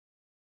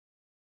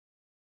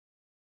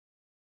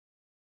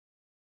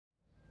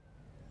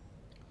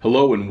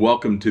Hello and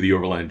welcome to the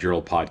Overland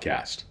Journal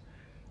podcast.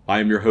 I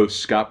am your host,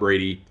 Scott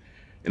Brady,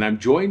 and I'm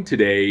joined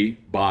today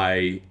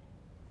by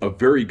a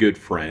very good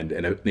friend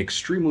and an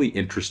extremely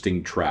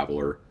interesting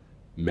traveler,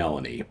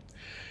 Melanie.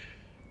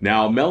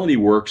 Now, Melanie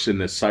works in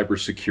the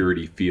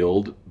cybersecurity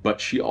field, but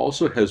she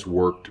also has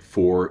worked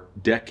for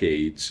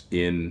decades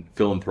in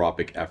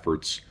philanthropic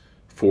efforts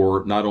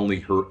for not only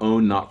her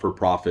own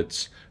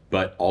not-for-profits,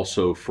 but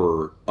also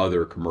for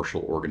other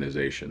commercial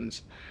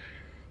organizations.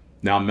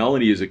 Now,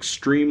 Melanie is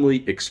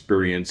extremely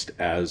experienced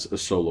as a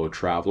solo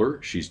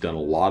traveler. She's done a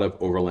lot of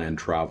overland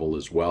travel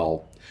as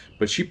well,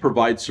 but she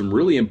provides some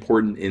really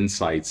important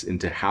insights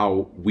into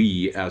how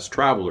we as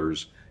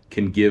travelers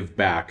can give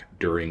back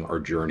during our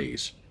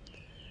journeys.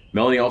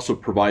 Melanie also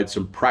provides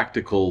some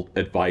practical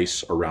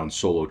advice around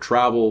solo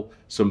travel,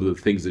 some of the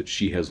things that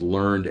she has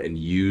learned and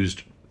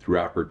used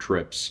throughout her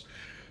trips.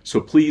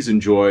 So please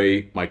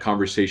enjoy my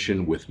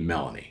conversation with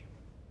Melanie.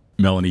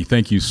 Melanie,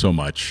 thank you so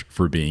much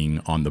for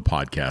being on the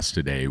podcast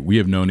today. We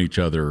have known each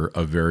other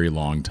a very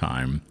long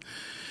time,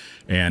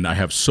 and I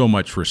have so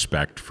much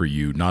respect for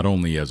you, not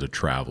only as a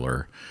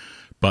traveler,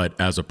 but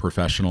as a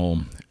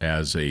professional,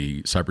 as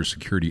a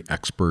cybersecurity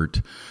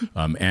expert,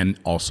 and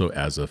also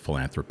as a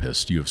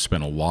philanthropist. You have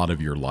spent a lot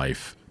of your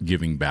life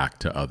giving back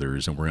to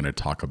others, and we're going to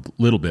talk a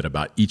little bit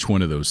about each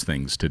one of those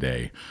things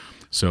today.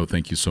 So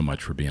thank you so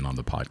much for being on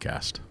the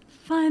podcast.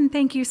 Fun.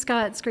 Thank you,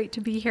 Scott. It's great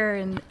to be here.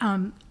 And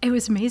it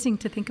was amazing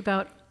to think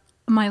about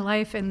my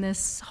life in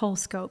this whole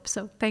scope.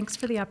 So thanks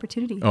for the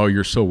opportunity. Oh,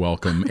 you're so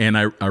welcome. And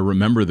I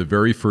remember the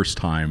very first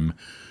time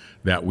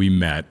that we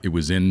met. It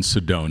was in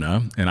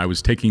Sedona, and I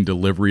was taking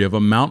delivery of a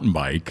mountain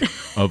bike,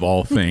 of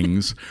all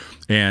things.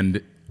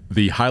 And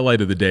the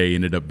highlight of the day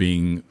ended up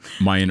being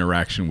my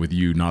interaction with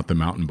you, not the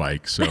mountain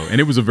bike. And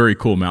it was a very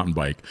cool mountain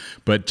bike.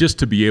 But just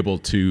to be able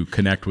to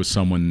connect with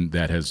someone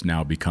that has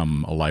now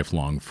become a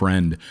lifelong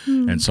friend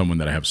and someone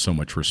that I have so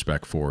much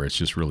respect for, it's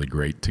just really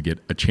great to get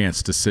a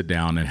chance to sit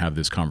down and have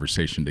this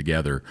conversation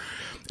together.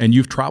 And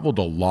you've traveled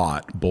a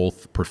lot,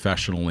 both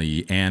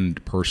professionally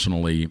and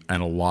personally,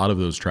 and a lot of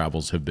those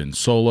travels have been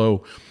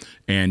solo.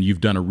 And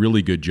you've done a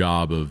really good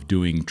job of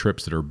doing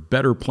trips that are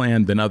better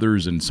planned than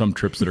others, and some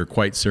trips that are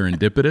quite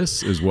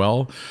serendipitous as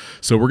well.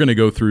 So we're going to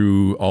go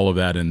through all of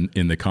that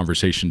in the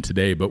conversation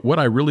today. But what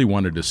I really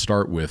wanted to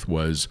start with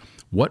was,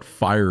 what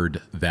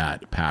fired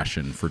that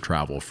passion for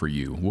travel for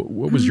you?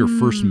 What was your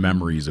first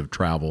memories of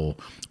travel,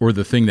 or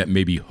the thing that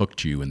maybe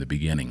hooked you in the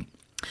beginning?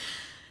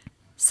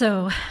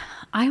 So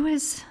I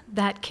was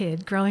that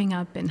kid growing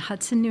up in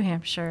Hudson, New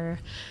Hampshire,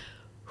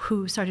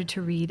 who started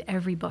to read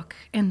every book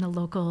in the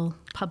local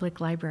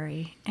public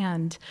library.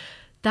 And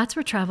that's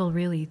where travel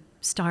really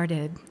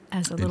started,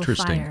 as a little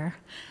fire.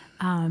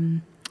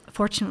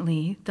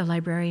 Fortunately, the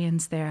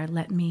librarians there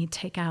let me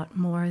take out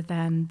more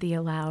than the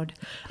allowed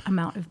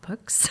amount of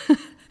books.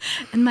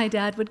 And my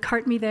dad would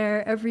cart me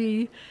there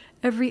every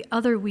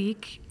other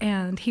week,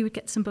 and he would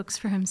get some books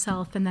for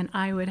himself, and then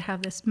I would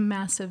have this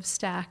massive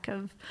stack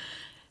of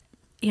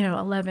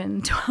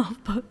 11,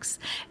 12 books.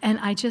 And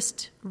I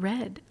just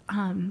read.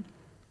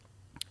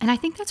 And I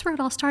think that's where it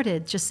all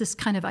started, just this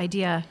kind of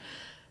idea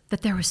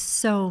that there was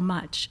so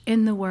much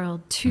in the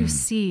world to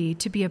see,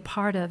 to be a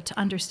part of, to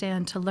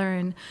understand, to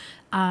learn,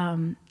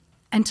 and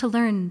to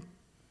learn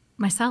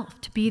myself,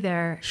 to be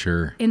there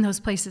in those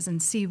places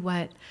and see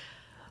what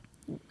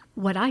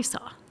I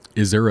saw.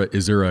 Is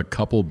there a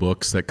couple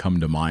books that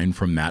come to mind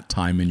from that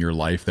time in your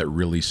life that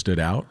really stood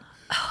out?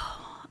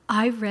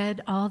 I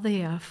read all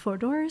the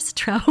Fodor's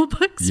travel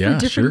books from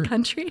different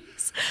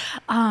countries.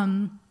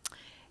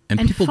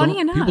 And people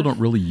don't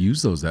really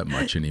use those that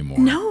much anymore.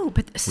 No,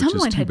 but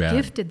someone had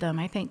gifted them,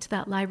 I think, to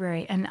that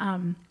library.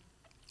 And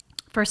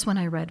first one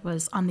I read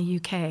was on the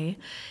UK,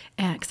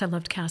 because I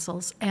loved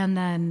castles. And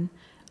then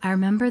I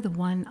remember the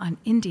one on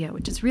India,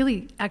 which is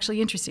really actually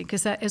interesting,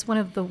 because that is one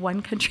of the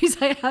one countries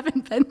I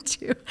haven't been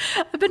to.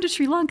 I've been to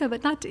Sri Lanka,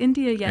 but not to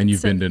India yet. And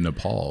you've been to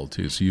Nepal,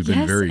 too, so you've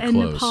been very close.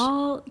 Yes, and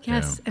Nepal,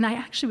 yes. Yeah. And I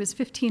actually was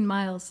 15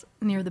 miles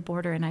near the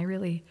border, and I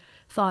really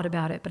thought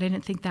about it, but I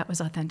didn't think that was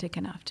authentic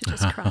enough to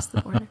just cross the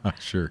border.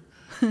 Sure.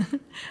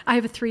 I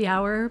have a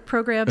 3-hour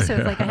program,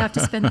 so I have to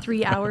spend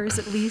 3 hours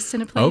at least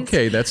in a place.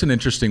 Okay, that's an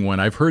interesting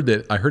one. I heard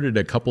it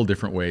a couple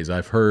different ways.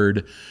 I've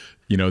heard,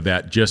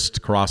 that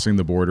just crossing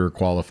the border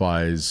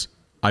qualifies.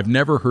 I've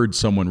never heard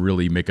someone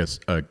really make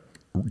a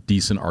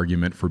decent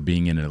argument for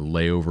being in a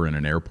layover in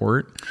an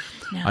airport.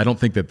 No. I don't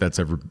think that that's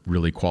ever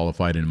really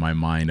qualified in my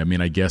mind. I mean,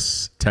 I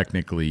guess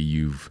technically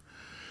you've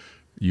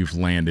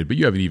landed, but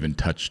you haven't even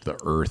touched the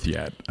earth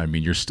yet. I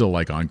mean, you're still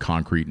like on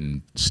concrete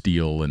and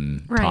steel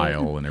and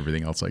tile and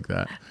everything else like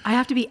that. I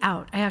have to be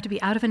out. I have to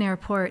be out of an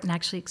airport and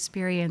actually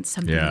experience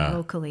something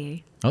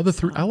locally. Oh,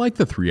 I like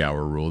the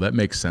 3-hour rule. That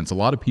makes sense. A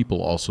lot of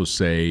people also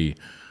say,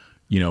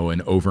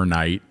 an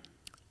overnight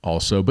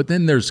also, but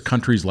then there's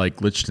countries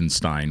like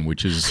Liechtenstein,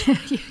 which is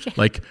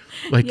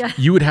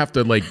you would have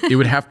to it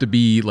would have to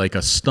be like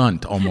a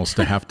stunt almost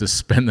to have to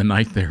spend the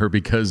night there,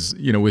 because,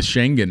 with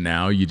Schengen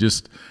now, you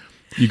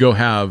go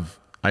have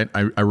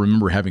I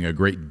remember having a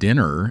great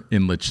dinner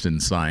in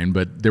Liechtenstein,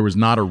 but there was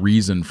not a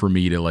reason for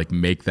me to like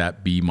make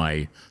that be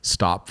my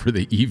stop for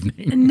the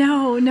evening.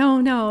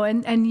 No.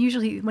 And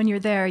usually when you're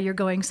there, you're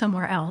going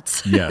somewhere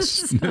else.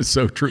 Yes,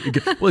 so true.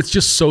 Well, it's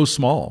just so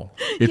small.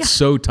 It's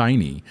so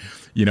tiny.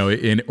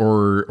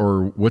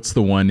 Or what's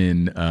the one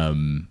in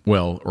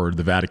or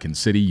the Vatican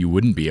City you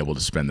wouldn't be able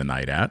to spend the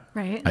night at.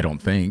 Right. I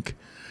don't think.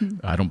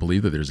 I don't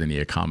believe that there's any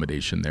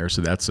accommodation there.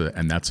 So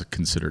that's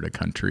considered a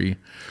country.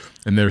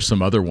 And there's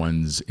some other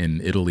ones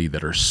in Italy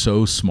that are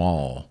so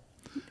small.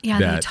 Yeah,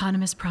 the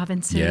autonomous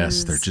provinces.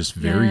 Yes, they're just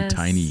very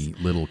tiny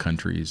little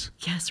countries.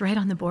 Yes, right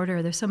on the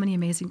border. There's so many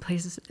amazing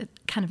places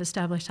kind of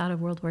established out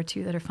of World War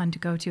II that are fun to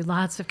go to.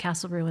 Lots of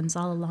castle ruins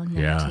all along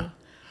there too.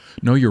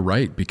 No, you're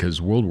right,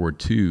 because World War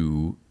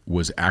II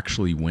was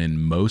actually when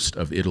most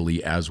of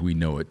Italy as we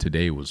know it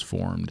today was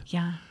formed.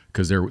 Yeah.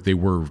 Because they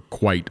were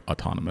quite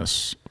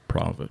autonomous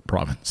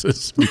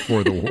provinces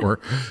before the war.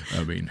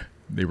 I mean,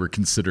 they were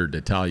considered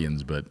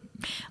Italians, but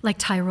like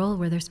Tyrol,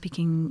 where they're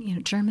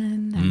speaking,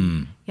 German.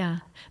 And yeah,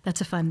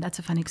 that's a fun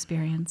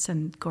experience,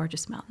 and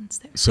gorgeous mountains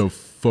there. So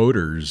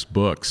Fodor's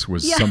books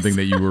was something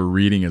that you were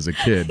reading as a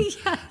kid.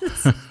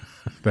 Yes.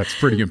 That's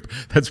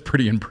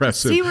pretty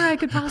impressive. See where I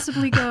could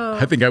possibly go.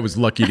 I think I was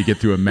lucky to get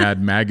through a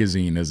Mad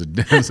magazine as a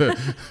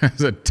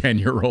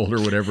 10-year-old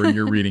or whatever, and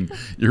you're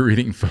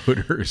reading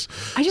Fodor's.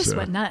 I just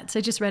went nuts.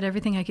 I just read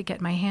everything I could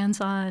get my hands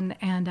on,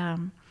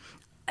 and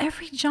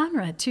every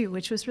genre too,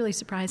 which was really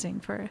surprising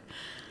for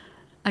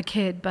a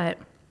kid. But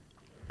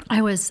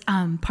I was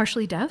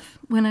partially deaf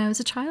when I was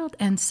a child,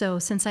 and so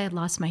since I had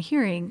lost my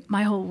hearing,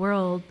 my whole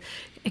world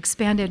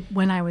expanded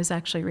when I was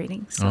actually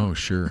reading. So. Oh,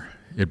 sure.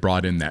 It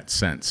brought in that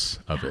sense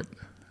of it.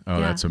 Oh,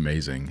 that's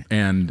amazing.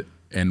 And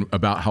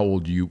about how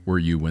old were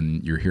you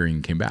when your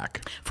hearing came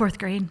back? 4th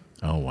grade.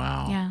 Oh,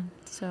 wow. Yeah.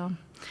 So,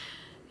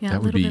 a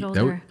little bit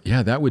older.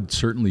 That would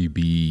certainly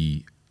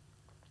be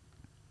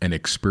an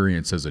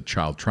experience as a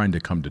child, trying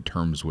to come to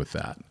terms with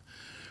that.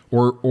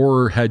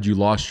 Or had you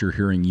lost your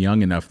hearing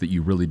young enough that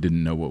you really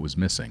didn't know what was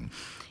missing?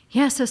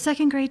 Yeah, so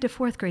 2nd grade to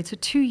 4th grade, so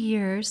 2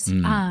 years,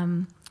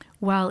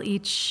 while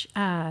each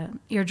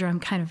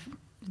eardrum kind of,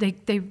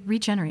 they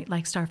regenerate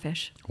like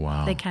starfish.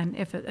 Wow. They can,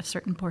 if a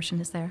certain portion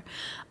is there.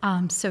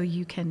 So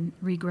you can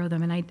regrow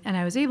them. And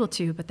I was able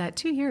to, but that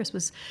 2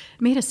 years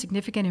made a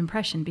significant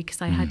impression because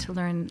I had to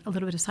learn a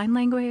little bit of sign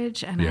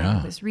language, and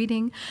I was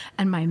reading,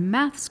 and my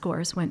math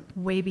scores went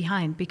way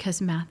behind because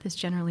math is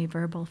generally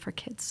verbal for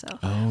kids. So.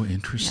 Oh,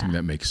 interesting.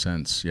 That makes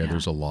sense. Yeah,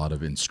 there's a lot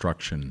of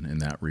instruction in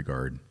that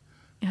regard.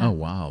 Yeah. Oh,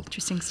 wow.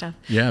 Interesting stuff.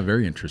 Yeah,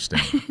 very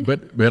interesting.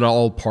 but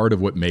all part of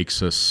what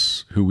makes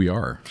us who we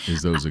are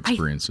is those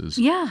experiences.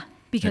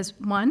 Because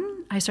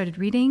 1, I started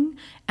reading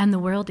and the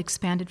world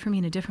expanded for me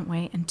in a different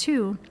way. And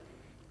 2,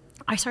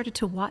 I started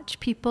to watch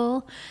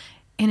people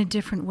in a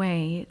different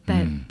way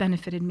that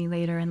benefited me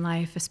later in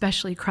life,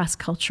 especially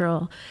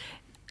cross-cultural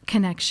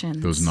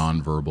connections. Those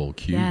nonverbal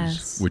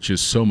cues, which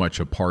is so much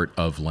a part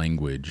of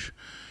language.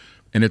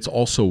 And it's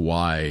also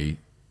why,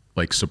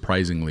 like,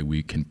 surprisingly,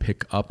 we can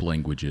pick up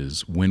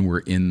languages when we're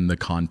in the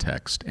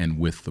context and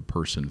with the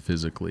person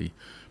physically,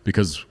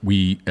 because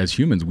we, as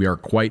humans, we are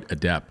quite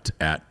adept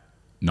at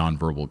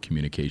nonverbal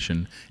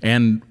communication.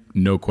 And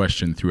no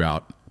question,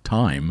 throughout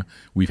time,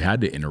 we've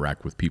had to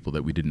interact with people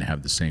that we didn't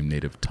have the same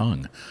native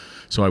tongue.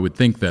 So I would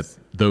think that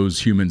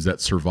those humans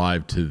that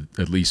survived to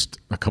at least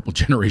a couple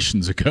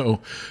generations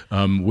ago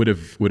would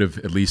have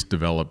at least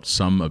developed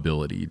some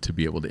ability to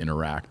be able to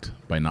interact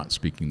by not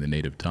speaking the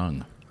native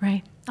tongue.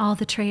 Right. All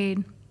the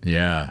trade.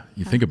 Yeah.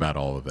 You think about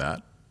all of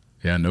that.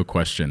 Yeah, no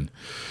question.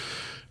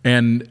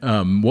 And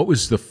what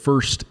was the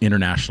first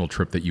international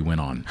trip that you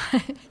went on?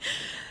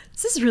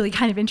 This is really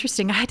kind of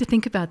interesting. I had to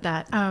think about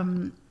that.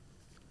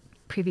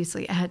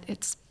 Previously,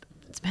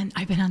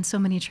 I've been on so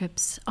many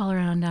trips all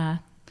around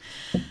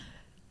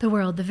the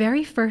world. The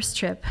very first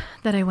trip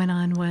that I went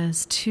on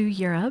was to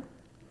Europe.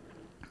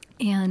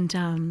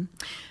 And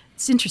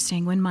it's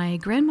interesting. When my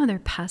grandmother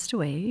passed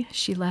away,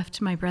 she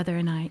left my brother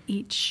and I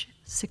each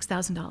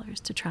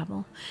 $6,000 to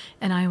travel.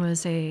 And I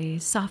was a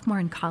sophomore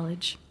in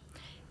college.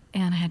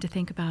 And I had to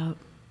think about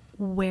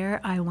where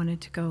I wanted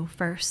to go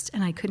first.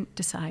 And I couldn't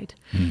decide.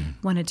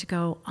 Wanted to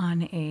go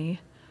on a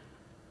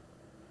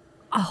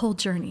whole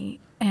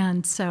journey.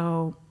 And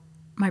so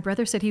my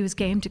brother said he was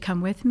game to come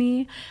with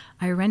me.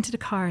 I rented a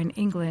car in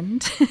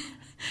England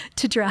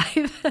to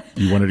drive.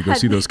 You wanted to go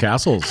see those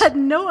castles. Had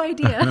no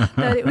idea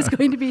that it was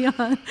going to be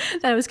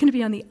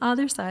on the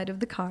other side of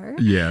the car.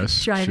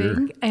 Yes,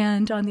 driving, sure.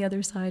 And on the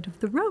other side of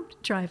the road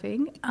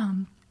driving.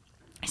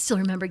 I still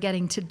remember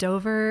getting to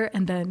Dover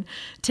and then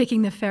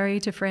taking the ferry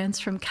to France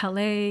from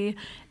Calais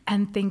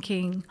and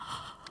thinking,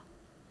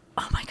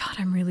 oh my God,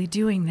 I'm really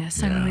doing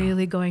this. Yeah. I'm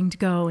really going to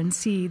go and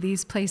see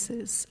these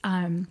places.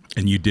 And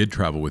you did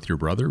travel with your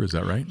brother, is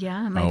that right?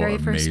 Yeah, my very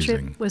first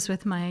trip was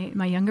with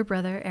my younger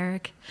brother,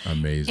 Eric.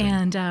 Amazing.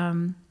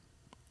 And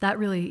that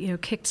really,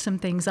 kicked some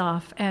things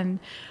off. And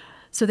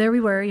So there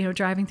we were,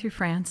 driving through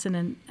France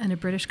in a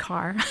British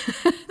car.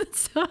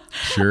 So,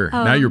 Sure.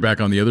 Now you're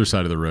back on the other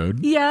side of the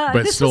road. Yeah.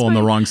 But still on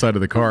the wrong side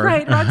of the car.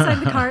 Right, wrong side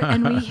of the car.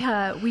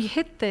 And we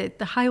hit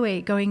the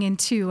highway going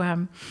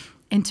into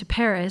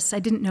Paris. I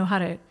didn't know how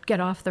to get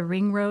off the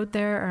ring road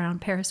there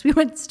around Paris. We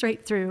went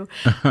straight through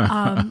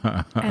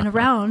and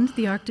around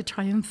the Arc de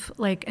Triomphe,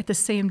 like at the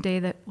same day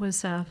that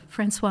was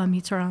Francois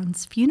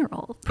Mitterrand's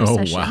funeral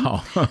procession.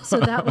 Oh, wow. So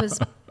that was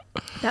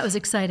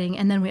exciting.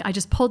 And then I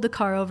just pulled the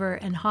car over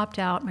and hopped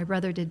out. My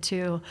brother did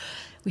too.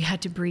 We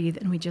had to breathe,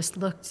 and we just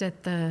looked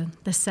at the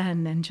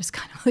Seine and just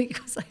kind of like,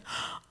 it was like,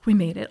 we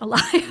made it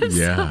alive.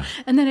 Yeah.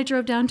 And then I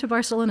drove down to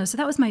Barcelona. So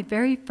that was my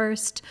very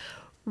first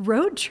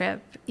road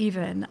trip,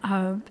 even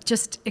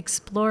just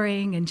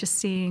exploring and just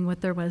seeing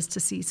what there was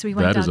to see. So we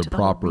went down to the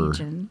whole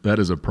region. That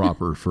is a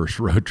proper first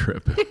road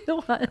trip. It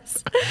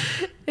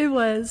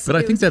was. But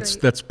I think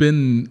that's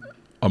been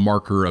a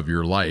marker of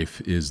your life,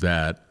 is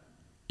that,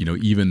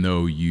 even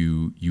though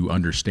you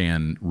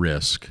understand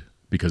risk,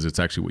 because it's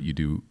actually what you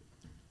do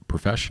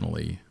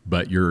professionally,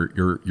 but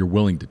you're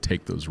willing to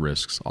take those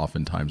risks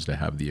oftentimes to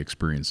have the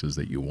experiences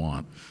that you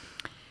want.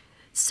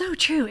 So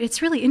true.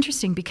 It's really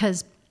interesting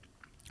because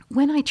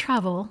when I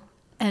travel,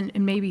 and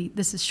maybe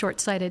this is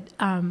short-sighted,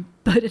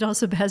 but it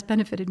also has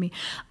benefited me,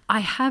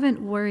 I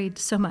haven't worried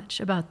so much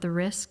about the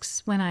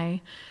risks when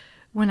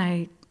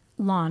I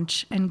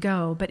launch and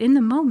go. But in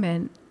the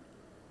moment,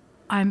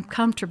 I'm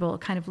comfortable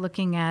kind of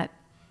looking at,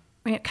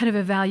 kind of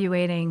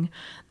evaluating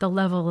the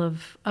level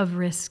of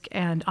risk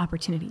and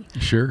opportunity.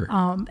 Sure.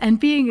 And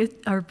being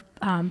a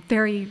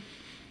very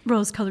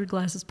rose-colored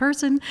glasses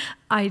person,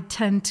 I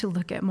tend to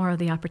look at more of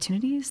the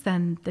opportunities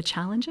than the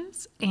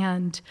challenges.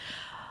 And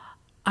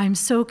I'm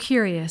so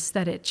curious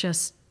that it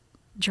just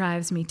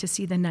drives me to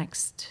see the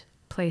next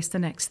place, the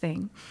next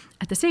thing.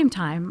 At the same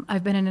time,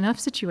 I've been in enough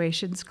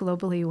situations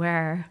globally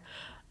where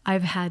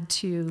I've had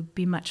to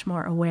be much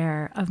more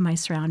aware of my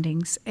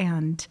surroundings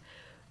and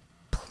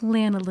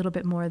plan a little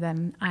bit more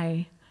than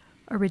I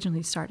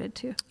originally started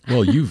to.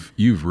 Well,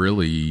 you've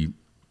really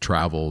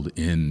traveled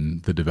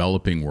in the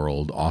developing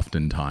world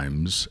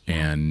oftentimes,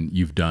 and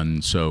you've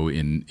done so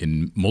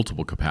in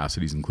multiple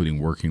capacities, including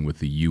working with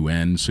the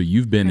UN. So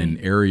you've been in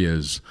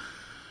areas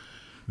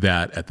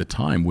that at the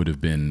time would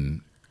have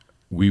been,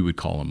 we would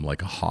call them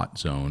like a hot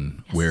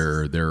zone,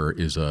 where there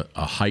is a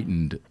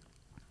heightened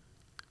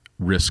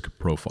risk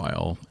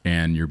profile,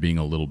 and you're being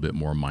a little bit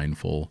more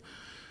mindful.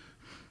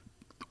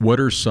 What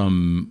are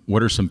some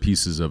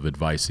pieces of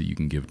advice that you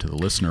can give to the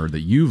listener that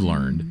you've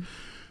learned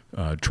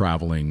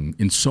traveling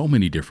in so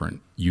many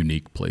different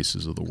unique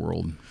places of the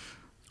world?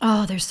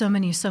 Oh, there's so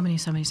many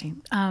things.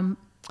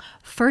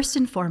 First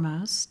and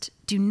foremost,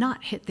 do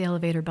not hit the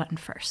elevator button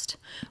first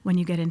when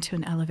you get into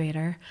an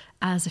elevator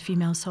as a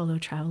female solo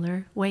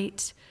traveler.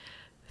 Wait,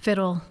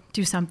 fiddle,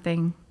 do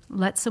something,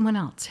 let someone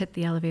else hit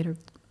the elevator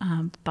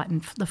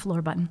button, the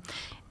floor button.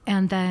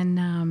 And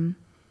then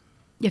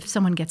if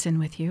someone gets in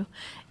with you.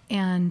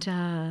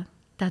 And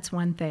that's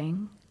one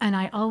thing. And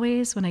I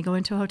always, when I go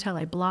into a hotel,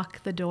 I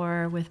block the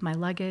door with my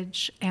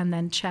luggage and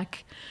then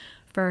check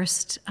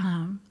first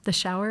the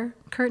shower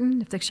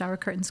curtain. If the shower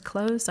curtain's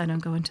closed, I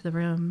don't go into the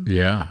room.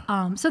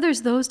 Yeah. So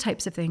there's those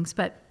types of things.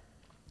 But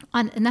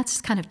and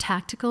that's kind of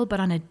tactical, but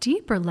on a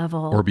deeper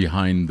level. Or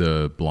behind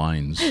the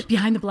blinds.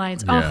 Behind the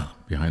blinds. Yeah, oh,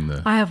 behind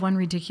the. I have one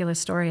ridiculous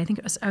story. I think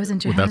I was in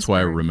Johannesburg. Well, that's why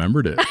I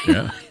remembered it.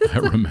 Yeah, I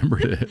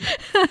remembered it.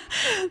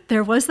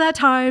 There was that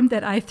time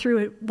that I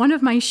threw one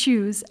of my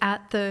shoes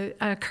at the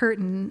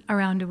curtain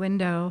around a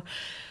window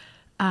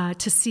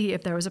to see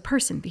if there was a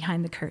person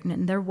behind the curtain,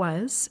 and there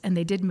was, and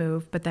they did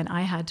move, but then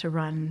I had to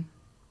run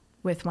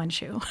with one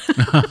shoe,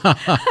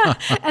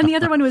 and the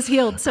other one was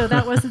healed, so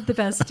that wasn't the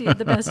best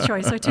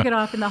choice. So I took it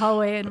off in the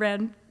hallway and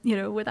ran,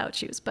 without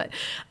shoes. But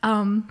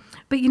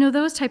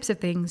those types of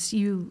things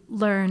you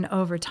learn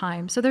over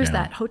time. So there's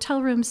that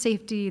hotel room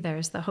safety,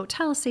 there's the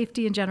hotel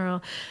safety in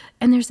general,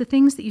 and there's the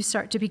things that you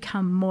start to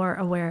become more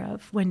aware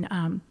of when,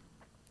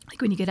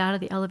 like when you get out of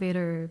the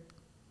elevator,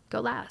 go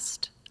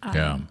last.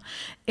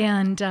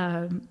 And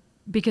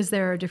because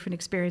there are different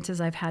experiences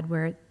I've had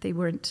where they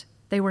weren't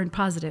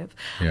positive.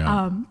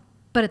 Yeah.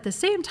 But at the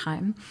same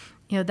time,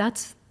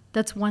 that's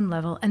one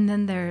level. And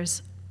then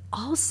there's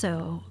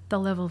also the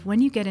level of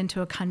when you get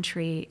into a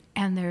country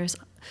and there's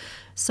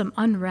some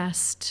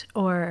unrest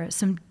or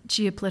some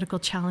geopolitical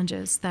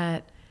challenges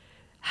that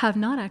have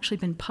not actually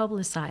been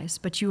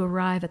publicized, but you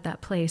arrive at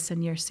that place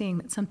and you're seeing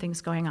that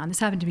something's going on. This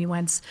happened to me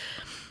once,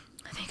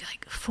 I think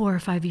like 4 or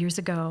 5 years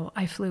ago.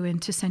 I flew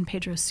into San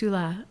Pedro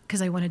Sula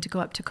because I wanted to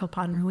go up to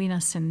Copan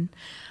Ruinas and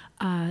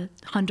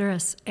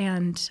Honduras,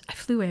 and I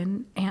flew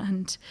in,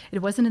 and it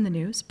wasn't in the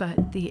news,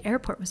 but the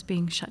airport was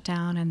being shut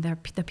down, and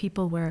the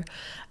people were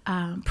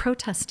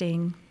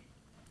protesting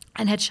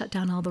and had shut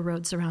down all the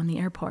roads around the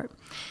airport.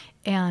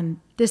 And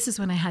this is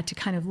when I had to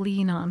kind of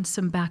lean on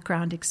some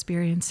background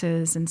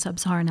experiences in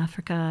sub-Saharan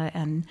Africa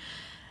and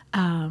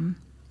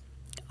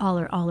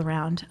all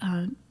around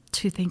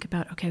to think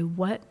about, okay,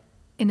 what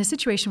in a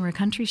situation where a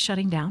country's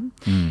shutting down,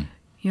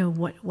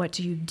 what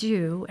do you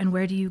do and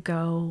where do you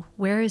go?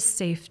 Where is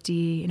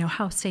safety?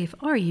 How safe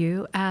are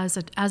you as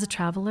a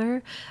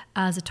traveler,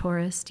 as a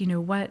tourist?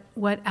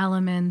 What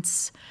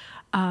elements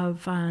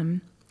of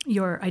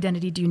your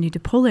identity do you need to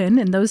pull in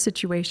those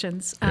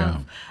situations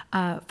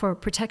for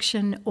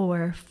protection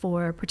or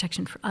for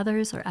protection for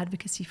others or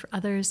advocacy for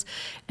others?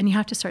 And you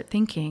have to start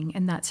thinking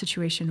in that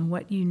situation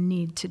what you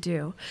need to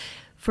do.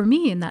 For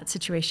me, in that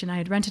situation, I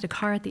had rented a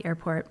car at the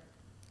airport,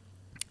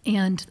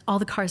 and all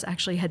the cars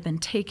actually had been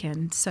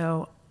taken.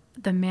 So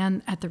the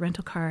man at the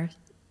rental car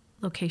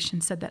location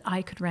said that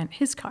I could rent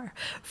his car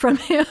from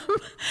him.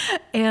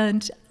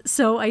 And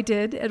so I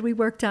did, and we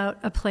worked out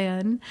a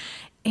plan.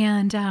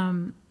 And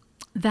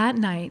that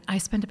night, I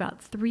spent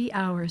about 3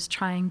 hours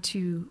trying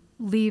to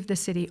leave the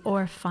city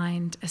or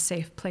find a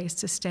safe place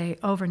to stay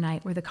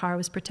overnight where the car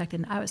was protected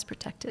and I was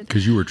protected.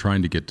 Because you were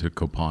trying to get to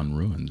Copan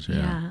ruins.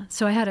 Yeah.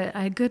 So I had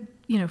a good,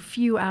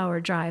 few hour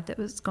drive that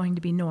was going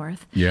to be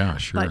north. Yeah,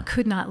 sure. But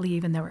could not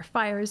leave, and there were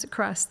fires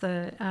across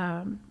the,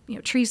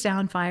 trees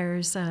down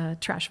fires,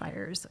 trash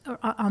fires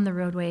on the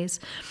roadways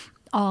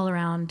all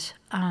around.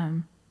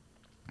 And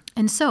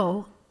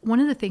so one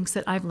of the things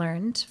that I've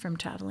learned from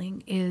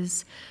traveling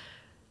is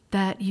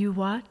that you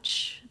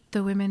watch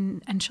the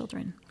women and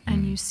children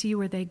and you see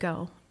where they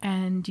go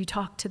and you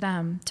talk to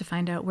them to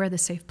find out where the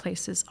safe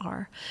places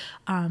are.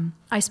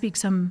 I speak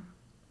some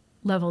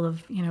level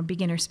of,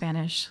 beginner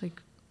Spanish,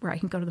 like where I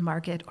can go to the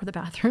market or the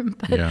bathroom,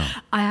 but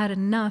I had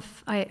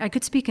enough, I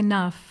could speak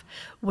enough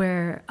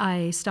where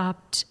I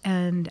stopped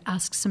and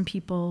asked some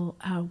people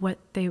what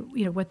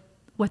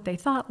they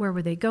thought, where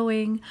were they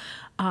going,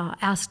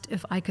 asked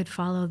if I could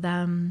follow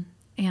them.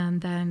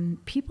 And then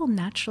people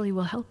naturally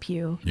will help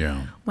you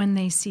when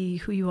they see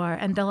who you are.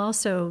 And they'll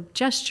also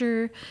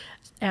gesture.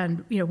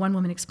 And, one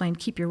woman explained,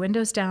 keep your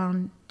windows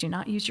down. Do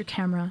not use your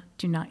camera.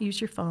 Do not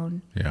use your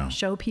phone.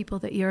 Show people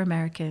that you're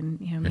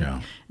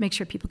American. Make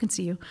sure people can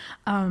see you.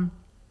 And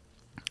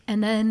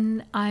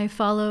then I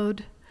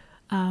folled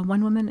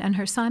one woman and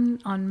her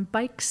son on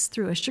bikes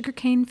through a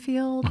sugarcane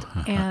field.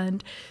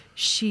 And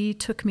she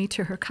took me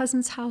to her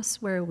cousin's house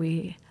where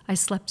I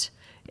slept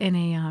in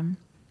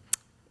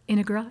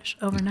a garage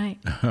overnight.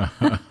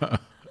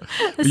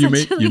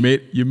 You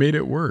made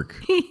it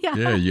work.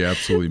 Yeah, you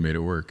absolutely made it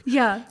work.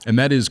 Yeah. And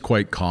that is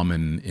quite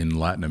common in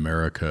Latin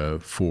America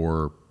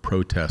for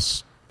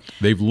protests.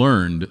 They've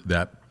learned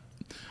that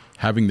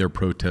having their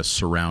protests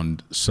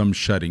surround some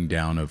shutting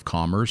down of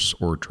commerce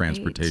or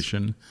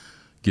transportation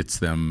gets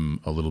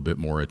them a little bit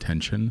more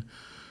attention.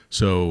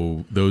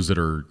 So those that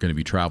are going to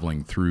be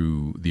traveling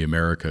through the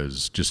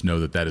Americas just know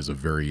that is a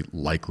very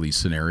likely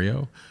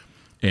scenario.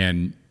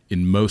 And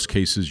in most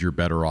cases, you're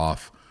better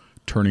off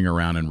turning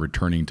around and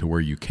returning to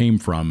where you came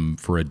from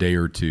for a day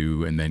or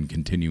two and then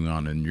continuing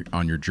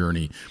on your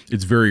journey.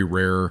 It's very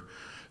rare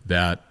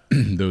that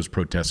those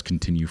protests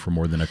continue for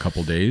more than a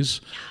couple days.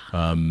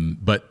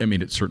 But I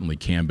mean, it certainly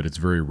can, but it's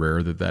very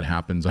rare that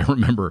happens. I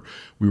remember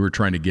we were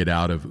trying to get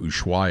out of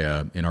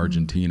Ushuaia in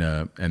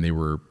Argentina, and they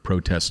were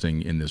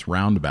protesting in this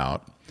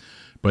roundabout,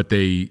 but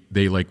they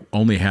like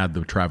only had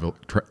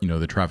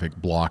the traffic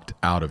blocked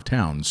out of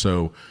town.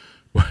 So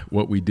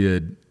what we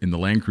did in the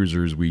Land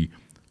Cruiser is we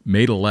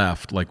made a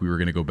left like we were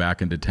going to go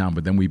back into town,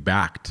 but then we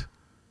backed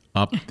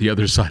up the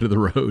other side of the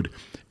road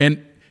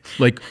and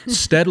like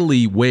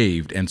steadily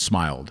waved and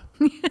smiled.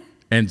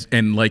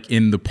 And like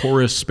in the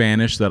poorest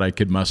Spanish that I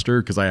could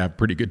muster, because I have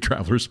pretty good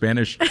traveler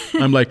Spanish,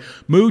 I'm like,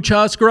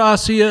 muchas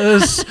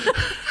gracias.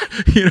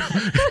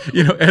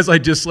 As I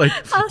just like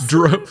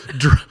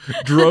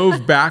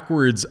drove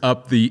backwards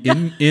up the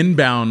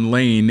inbound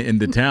lane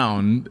into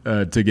town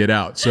to get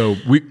out. So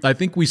I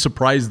think we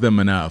surprised them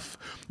enough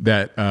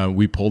that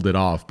we pulled it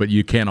off, but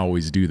you can't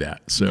always do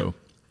that. So.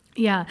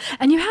 Yeah.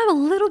 And you have a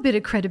little bit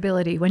of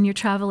credibility when you're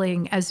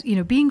traveling as,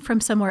 being from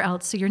somewhere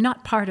else. So you're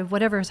not part of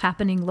whatever is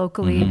happening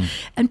locally.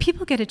 And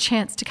people get a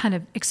chance to kind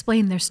of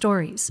explain their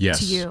stories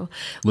to you.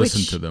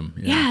 Listen to them.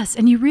 Yeah. Yes.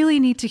 And you really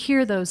need to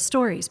hear those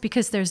stories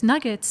because there's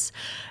nuggets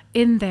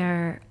in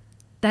there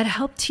that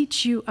help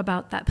teach you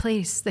about that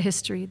place, the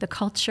history, the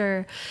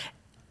culture,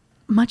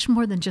 much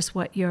more than just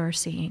what you're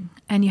seeing.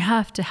 And you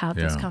have to have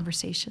those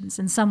conversations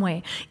in some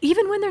way,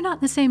 even when they're not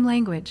in the same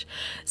language.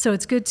 So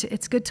it's good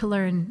to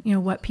learn,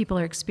 what people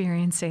are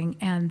experiencing,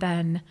 and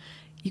then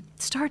you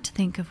start to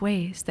think of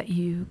ways that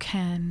you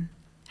can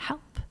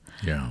help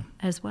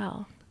as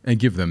well. And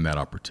give them that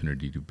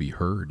opportunity to be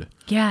heard.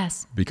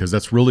 Yes. Because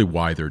that's really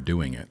why they're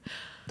doing it.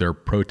 They're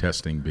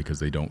protesting because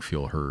they don't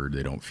feel heard.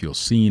 They don't feel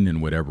seen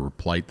in whatever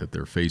plight that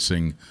they're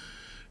facing.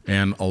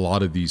 And a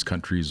lot of these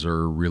countries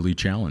are really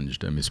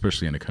challenged. I mean,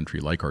 especially in a country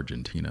like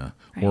Argentina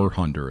or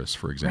Honduras,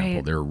 for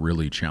example. They're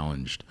really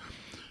challenged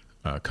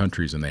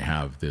countries, and they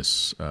have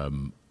this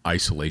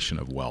isolation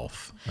of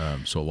wealth.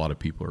 So a lot of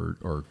people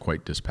are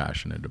quite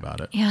dispassionate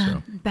about it. Yeah,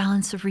 so.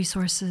 Balance of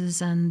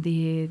resources and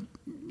the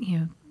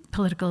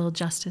political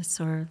justice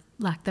or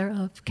lack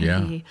thereof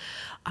can be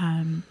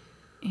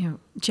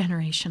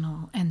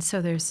generational. And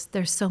so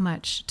there's so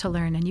much to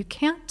learn, and you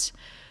can't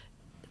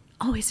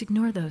always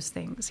ignore those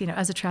things.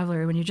 As a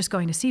traveler, when you're just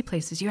going to see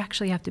places, you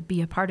actually have to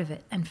be a part of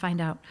it and find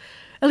out.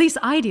 At least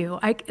I do.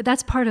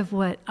 That's part of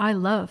what I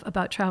love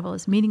about travel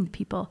is meeting the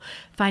people,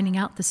 finding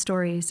out the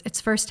stories. It's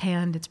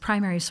firsthand. It's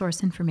primary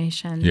source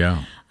information.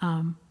 Yeah.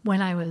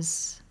 When I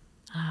was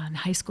in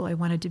high school, I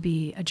wanted to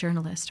be a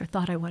journalist, or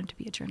thought I wanted to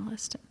be a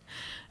journalist. And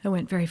I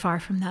went very far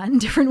from that in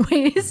different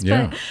ways.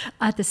 Yeah. But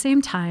at the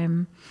same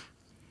time,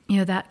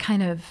 that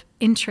kind of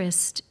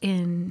interest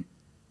in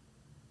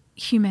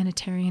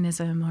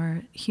humanitarianism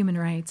or human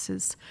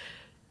rights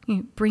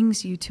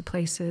brings you to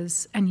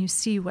places, and you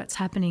see what's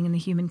happening in the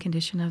human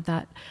condition of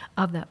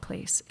that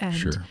place, and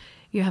Sure.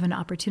 you have an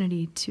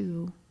opportunity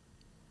to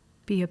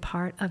be a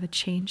part of a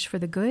change for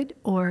the good,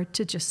 or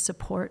to just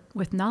support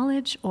with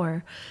knowledge,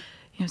 or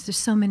there's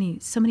so many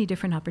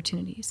different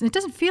opportunities, and it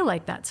doesn't feel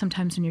like that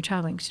sometimes when you're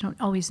traveling, because you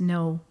don't always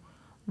know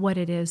what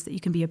it is that you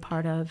can be a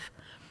part of,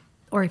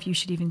 or if you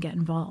should even get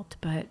involved.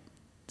 But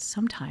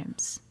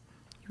sometimes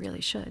you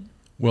really should.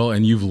 Well,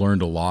 and you've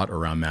learned a lot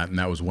around that, and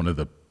that was one of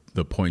the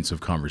points of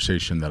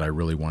conversation that I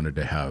really wanted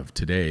to have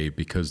today,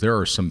 because there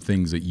are some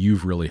things that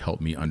you've really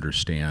helped me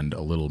understand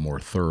a little more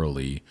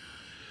thoroughly.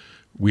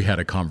 We had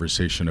a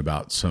conversation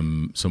about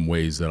some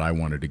ways that I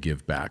wanted to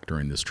give back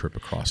during this trip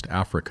across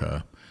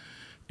Africa,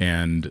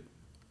 and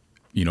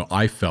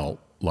I felt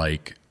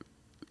like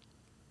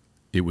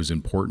it was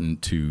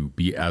important to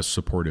be as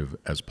supportive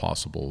as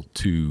possible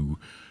to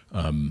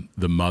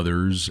the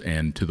mothers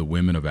and to the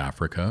women of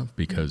Africa,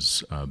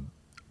 because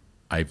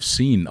I've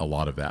seen a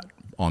lot of that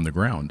on the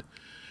ground.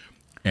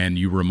 And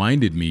you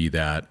reminded me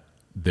that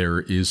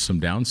there is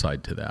some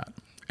downside to that,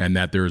 and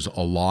that there's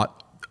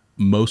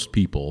most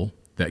people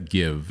that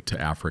give to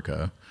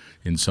Africa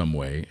in some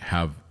way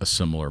have a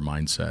similar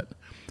mindset,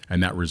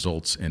 and that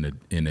results in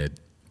a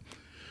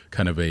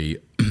kind of a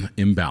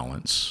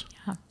imbalance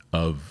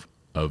of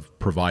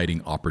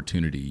providing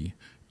opportunity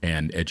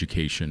and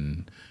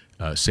education,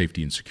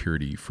 safety and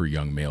security for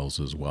young males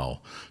as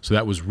well. So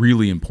that was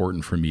really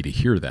important for me to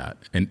hear that.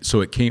 And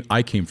so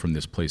I came from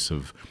this place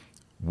of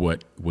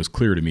what was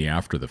clear to me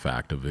after the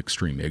fact of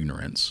extreme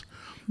ignorance,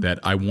 that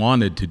I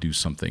wanted to do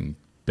something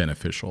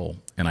beneficial.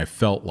 And I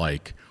felt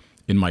like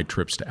in my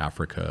trips to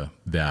Africa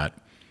that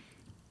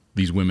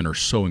these women are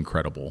so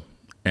incredible,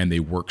 and they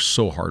work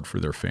so hard for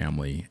their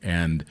family,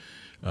 and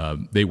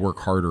they work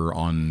harder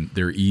on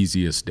their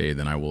easiest day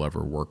than I will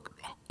ever work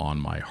on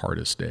my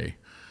hardest day.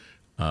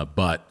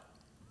 But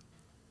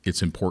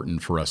it's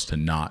important for us to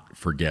not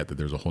forget that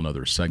there's a whole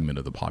other segment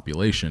of the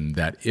population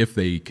that, if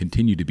they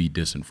continue to be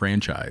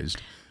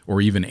disenfranchised,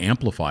 or even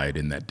amplified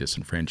in that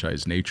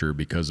disenfranchised nature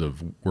because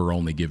of we're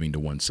only giving to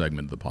one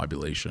segment of the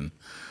population,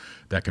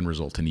 that can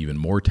result in even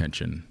more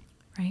tension.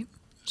 Right.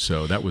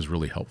 So that was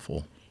really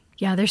helpful.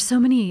 Yeah, there's so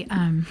many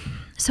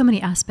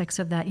aspects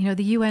of that.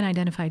 The UN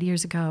identified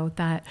years ago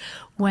that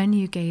when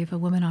you gave a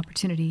woman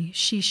opportunity,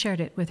 she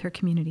shared it with her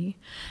community,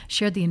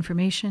 shared the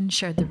information,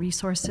 shared the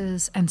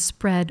resources, and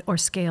spread or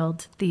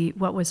scaled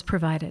what was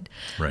provided.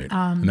 Right,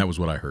 and that was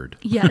what I heard.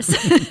 Yes,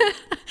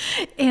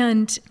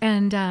 and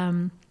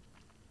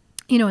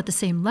at the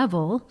same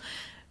level,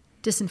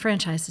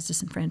 disenfranchised is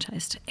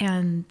disenfranchised,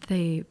 and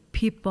the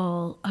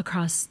people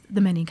across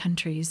the many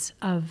countries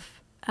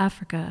of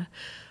Africa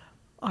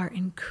are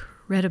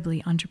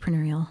incredibly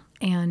entrepreneurial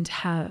and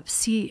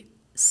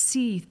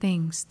see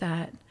things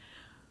that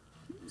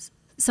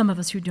some of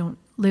us who don't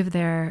live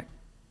there,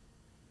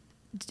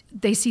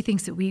 they see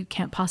things that we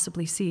can't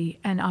possibly see,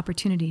 and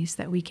opportunities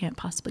that we can't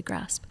possibly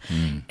grasp.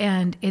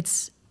 And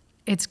it's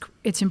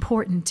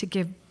important to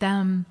give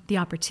them the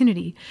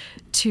opportunity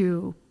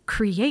to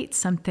create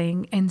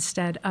something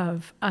instead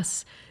of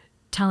us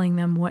telling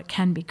them what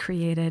can be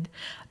created,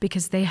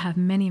 because they have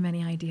many,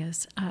 many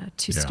ideas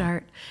to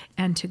start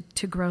and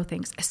to grow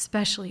things,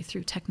 especially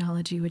through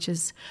technology, which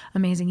is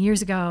amazing.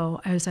 Years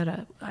ago, I was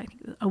at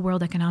a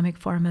World Economic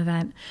Forum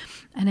event,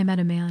 and I met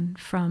a man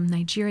from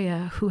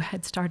Nigeria who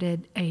had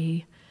started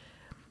a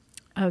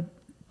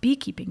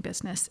beekeeping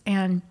business.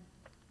 And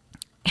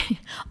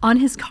on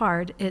his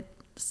card, it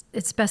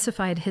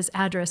specified his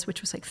address,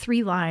 which was like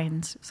 3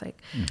 lines. It was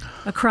like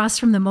across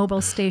from the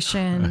mobile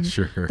station,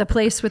 Sure. the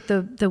place with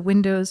the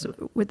windows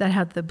that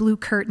had the blue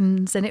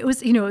curtains. And it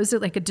was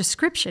like a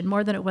description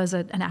more than it was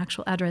an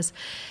actual address.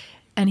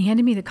 And he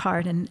handed me the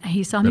card, and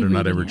he saw me Better reading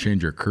not ever it.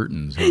 change your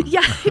curtains. Huh?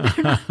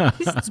 Yeah,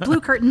 it's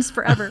blue curtains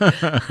forever.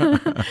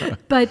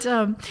 But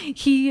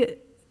he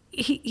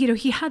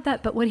had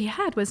that, but what he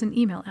had was an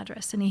email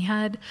address, and he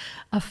had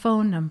a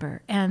phone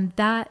number, and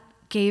that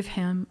gave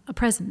him a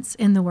presence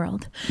in the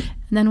world.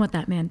 And then what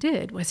that man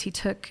did was he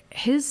took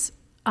his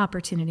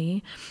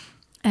opportunity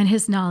and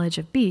his knowledge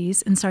of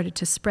bees and started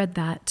to spread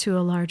that to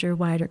a larger,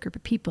 wider group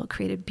of people,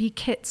 created bee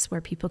kits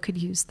where people could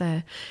use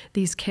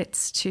these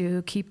kits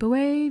to keep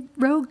away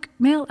rogue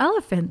male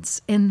elephants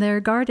in their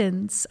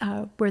gardens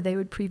where they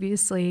would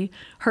previously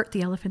hurt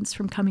the elephants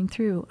from coming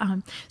through.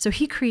 So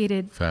he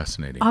created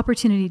Fascinating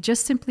opportunity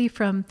just simply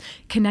from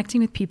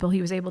connecting with people.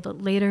 He was able to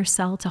later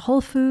sell to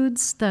Whole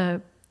Foods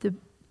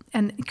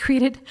and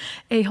created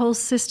a whole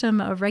system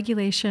of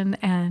regulation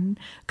and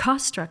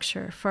cost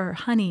structure for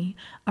honey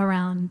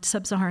around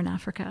sub-Saharan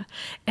Africa.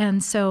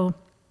 And so,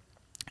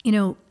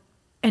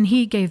 and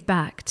he gave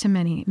back to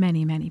many,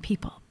 many, many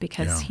people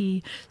because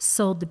he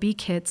sold the bee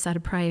kits at a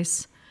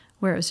price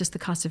where it was just the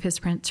cost of his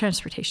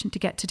transportation to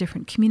get to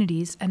different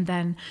communities. And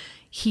then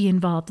he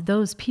involved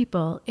those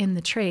people in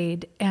the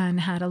trade and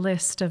had a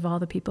list of all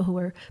the people who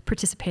were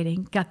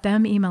participating, got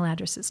them email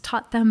addresses,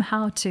 taught them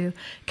how to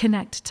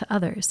connect to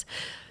others.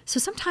 So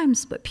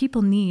sometimes what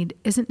people need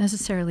isn't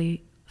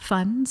necessarily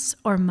funds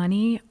or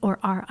money or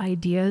our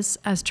ideas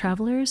as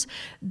travelers.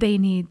 They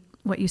need,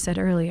 what you said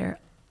earlier,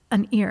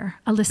 an ear,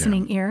 a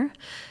listening ear,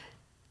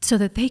 so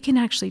that they can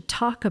actually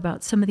talk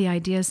about some of the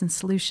ideas and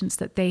solutions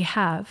that they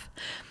have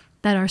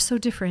that are so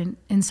different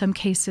in some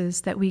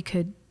cases that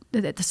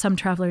some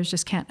travelers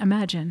just can't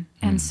imagine.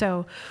 And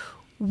so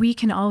we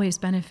can always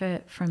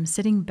benefit from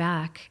sitting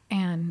back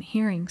and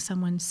hearing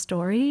someone's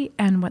story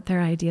and what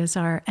their ideas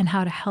are and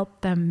how to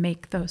help them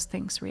make those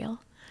things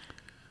real.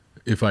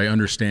 If I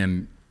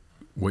understand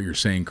what you're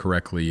saying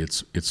correctly,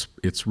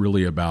 it's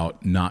really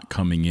about not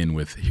coming in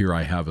with, here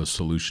I have a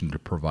solution to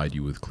provide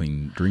you with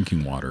clean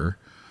drinking water.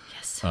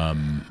 Yes.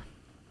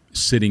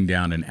 Sitting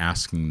down and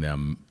asking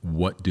them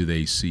what do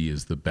they see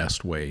as the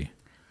best way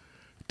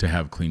to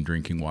have clean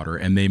drinking water.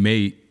 And they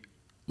may,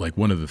 like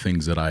one of the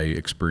things that I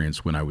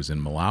experienced when I was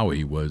in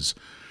Malawi was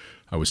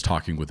I was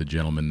talking with a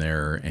gentleman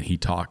there, and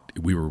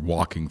we were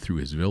walking through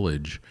his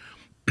village,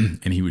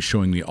 and he was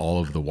showing me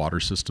all of the water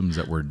systems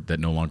that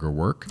no longer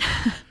work.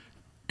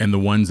 And the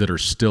ones that are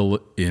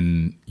still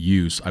in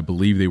use, I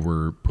believe they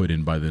were put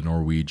in by the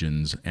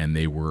Norwegians, and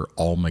they were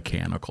all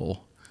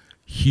mechanical.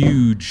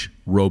 Huge,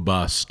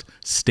 robust,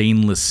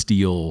 stainless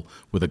steel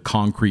with a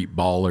concrete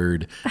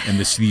bollard and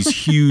these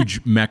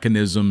huge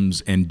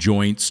mechanisms and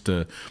joints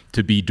to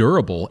be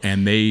durable.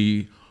 And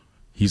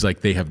he's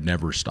like, they have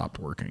never stopped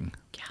working.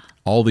 Yeah.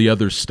 All the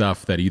other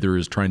stuff that either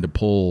is trying to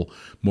pull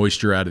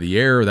moisture out of the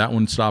air, that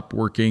one stopped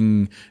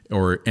working,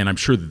 and I'm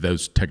sure that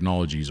those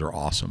technologies are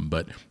awesome,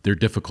 but they're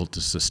difficult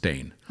to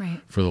sustain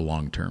for the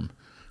long term.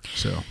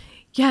 So,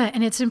 yeah,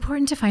 and it's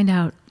important to find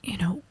out,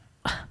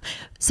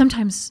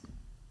 sometimes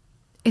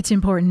it's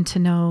important to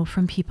know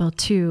from people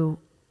too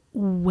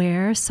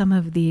where some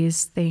of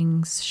these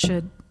things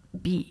should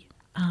be.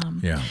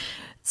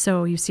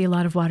 So you see a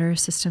lot of water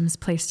systems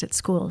placed at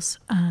schools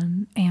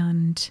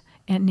and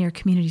near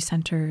community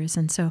centers,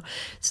 and so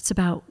it's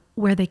about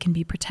where they can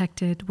be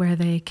protected, where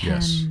they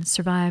can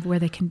survive, where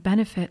they can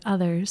benefit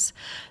others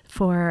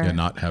for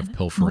not have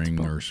pilfering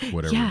multiple. Or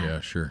whatever.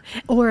 Yeah, sure.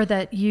 Or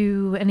that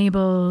you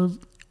enable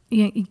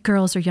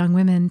girls or young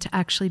women to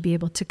actually be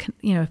able to,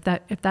 if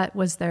that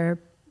was their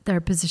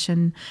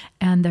position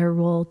and their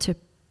role to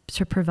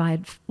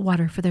provide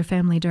water for their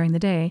family during the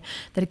day,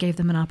 that it gave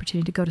them an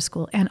opportunity to go to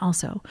school and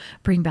also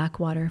bring back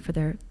water for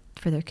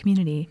their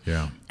community.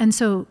 Yeah. And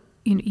so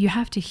you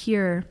have to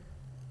hear,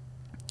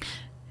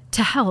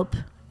 to help,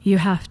 you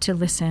have to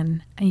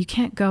listen, and you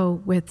can't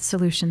go with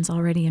solutions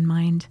already in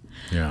mind.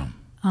 Yeah.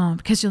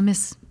 Because you'll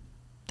miss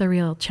the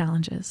real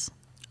challenges.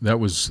 That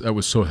was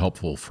so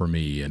helpful for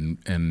me,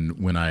 and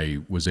when I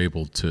was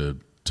able to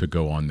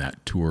go on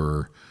that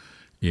tour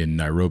in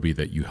Nairobi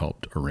that you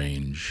helped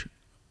arrange,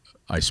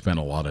 I spent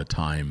a lot of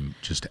time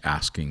just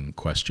asking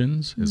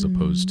questions as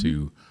opposed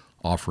to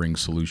offering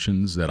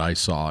solutions that I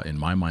saw in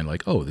my mind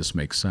like, oh, this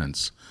makes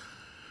sense.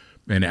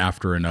 And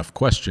after enough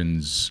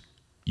questions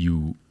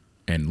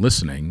and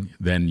listening,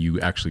 then you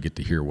actually get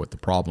to hear what the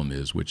problem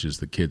is, which is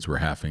the kids were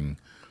having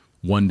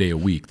one day a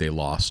week, they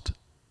lost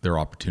their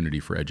opportunity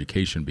for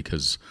education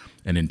because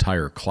an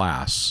entire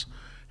class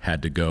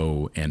had to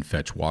go and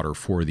fetch water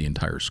for the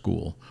entire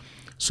school.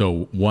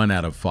 So 1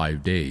 out of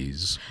 5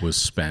 days was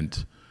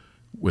spent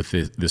with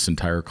this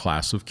entire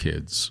class of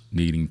kids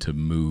needing to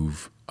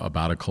move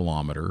about 1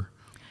 kilometer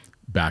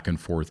back and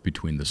forth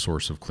between the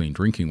source of clean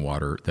drinking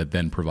water that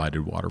then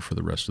provided water for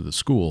the rest of the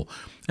school.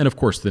 And of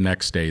course, the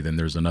next day, then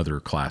there's another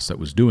class that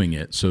was doing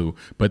it. So,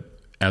 but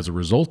as a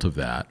result of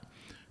that,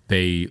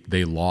 they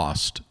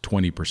lost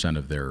 20%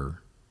 of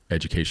their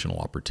educational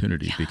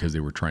opportunity because they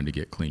were trying to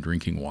get clean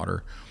drinking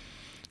water.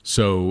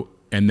 So,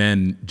 and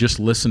then just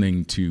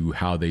listening to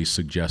how they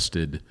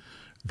suggested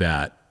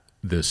that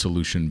the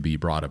solution be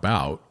brought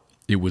about,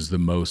 it was the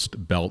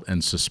most belt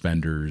and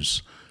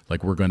suspenders.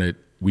 Like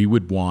we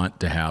would want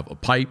to have a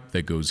pipe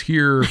that goes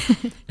here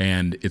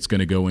and it's going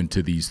to go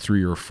into these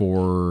 3 or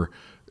 4,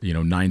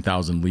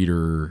 9,000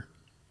 liter,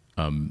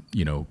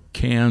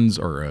 cans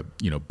or,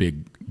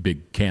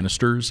 big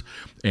canisters.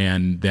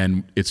 And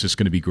then it's just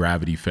going to be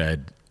gravity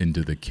fed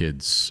into the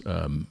kids,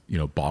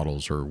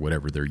 bottles or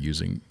whatever they're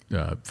using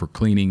for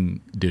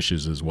cleaning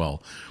dishes as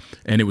well.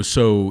 And it was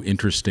so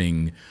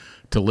interesting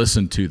to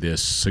listen to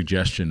this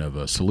suggestion of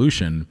a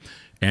solution.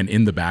 And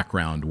in the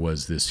background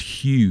was this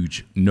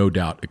huge, no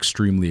doubt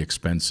extremely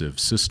expensive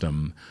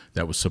system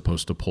that was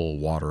supposed to pull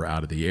water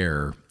out of the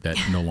air that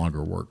no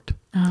longer worked.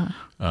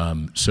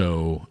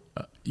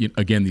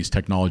 Again, these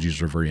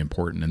technologies are very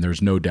important, and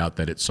there's no doubt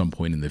that at some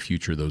point in the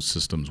future those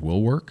systems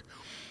will work.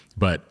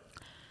 But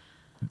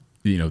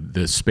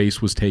the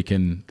space was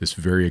taken, this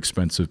very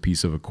expensive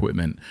piece of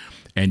equipment,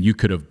 and you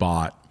could have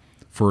bought,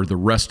 for the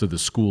rest of the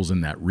schools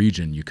in that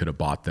region, you could have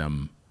bought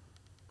them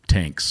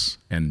tanks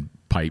and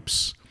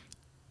pipes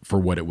for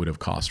what it would have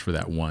cost for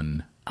that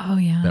one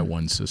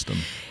system.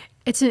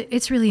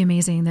 It's really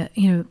amazing that,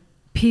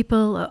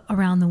 people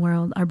around the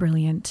world are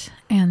brilliant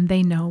and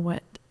they know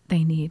what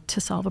they need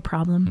to solve a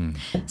problem.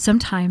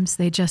 Sometimes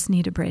they just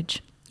need a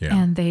bridge. Yeah.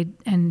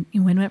 And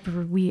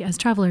whenever we as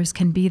travelers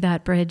can be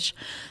that bridge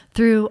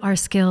through our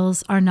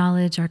skills, our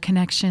knowledge, our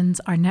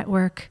connections, our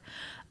network,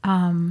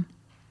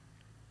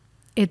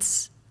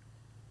 it's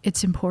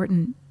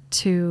important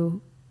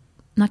to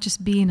not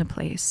just be in a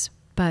place,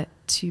 but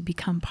to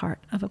become part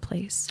of a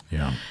place.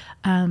 Yeah.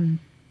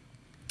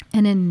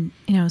 And in,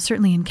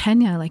 certainly in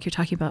Kenya, like you're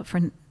talking about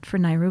for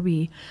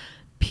Nairobi,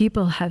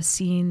 people have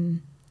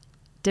seen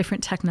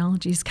different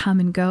technologies come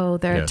and go.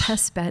 They're a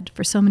test bed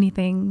for so many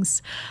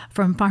things,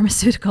 from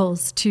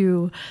pharmaceuticals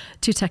to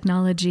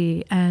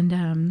technology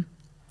and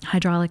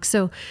hydraulics.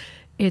 So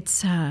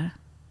it's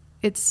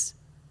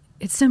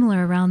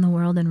similar around the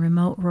world in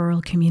remote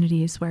rural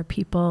communities where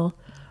people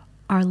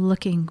are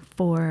looking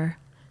for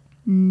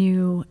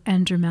new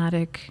and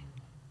dramatic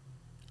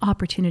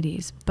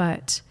opportunities,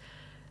 but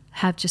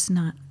have just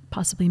not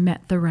possibly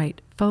met the right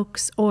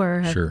folks,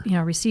 or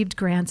have, received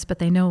grants, but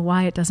they know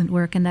why it doesn't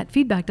work. And that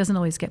feedback doesn't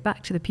always get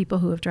back to the people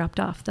who have dropped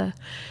off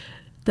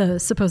the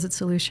supposed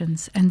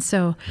solutions. And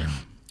so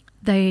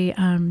they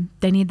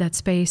need that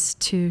space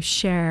to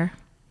share,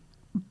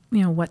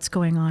 what's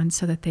going on,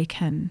 so that they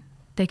can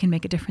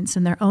make a difference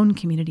in their own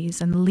communities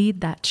and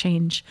lead that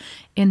change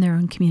in their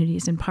own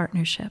communities in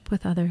partnership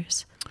with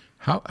others.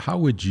 How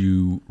would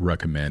you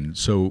recommend?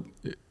 So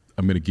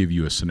I'm going to give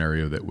you a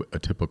scenario that a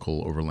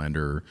typical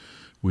overlander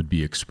would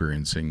be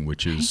experiencing,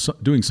 which is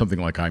doing something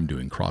like I'm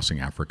doing, crossing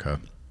Africa.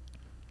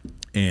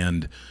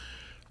 And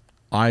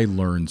I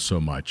learned so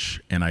much,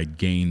 and I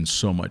gained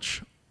so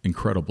much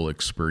incredible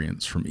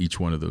experience from each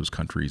one of those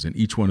countries and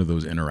each one of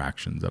those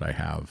interactions that I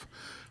have.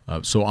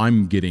 So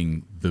I'm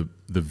getting the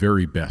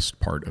very best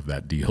part of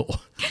that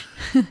deal.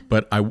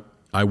 But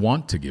I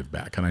want to give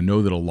back, and I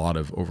know that a lot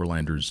of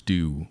overlanders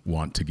do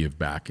want to give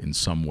back in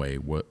some way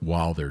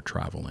while they're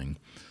traveling.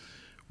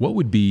 What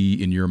would be,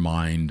 in your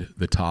mind,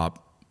 the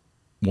top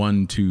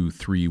 1, 2,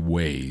 3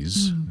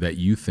 ways that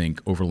you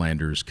think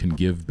overlanders can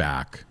give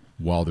back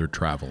while they're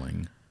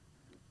traveling?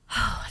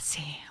 Oh, let's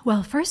see.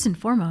 Well, first and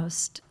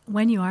foremost,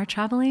 when you are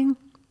traveling,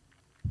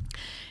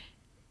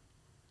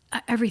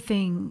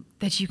 everything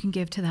that you can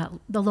give to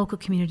the local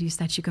communities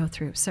that you go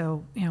through.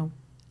 So,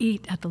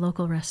 eat at the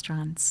local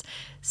restaurants,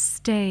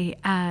 stay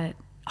at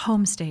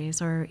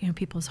homestays or,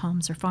 people's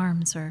homes or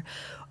farms, or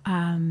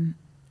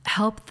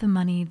help the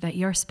money that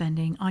you're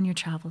spending on your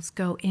travels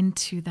go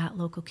into that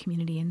local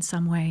community in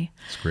some way.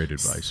 It's great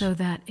advice. So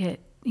that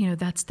it,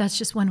 that's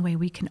just one way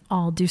we can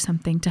all do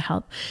something to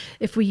help.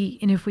 If we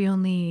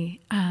only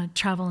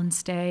travel and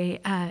stay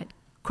at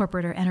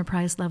corporate or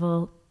enterprise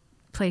level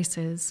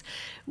places,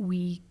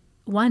 we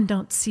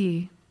don't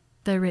see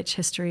the rich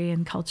history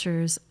and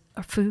cultures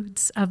or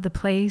foods of the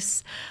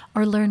place,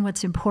 or learn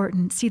what's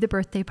important, see the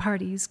birthday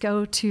parties,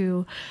 go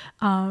to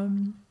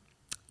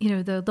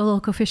the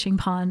local fishing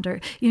pond, or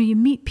you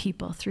meet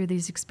people through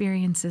these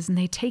experiences, and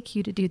they take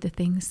you to do the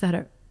things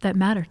that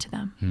matter to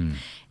them,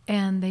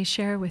 and they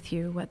share with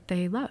you what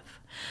they love.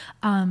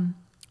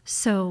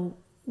 So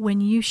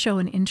when you show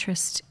an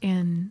interest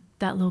in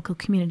that local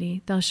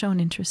community, they'll show an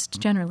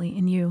interest generally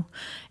in you,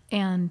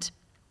 and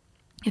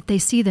if they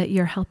see that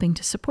you're helping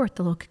to support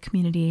the local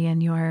community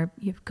and you're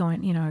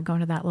going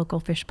to that local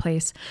fish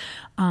place,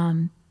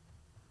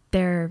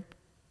 they're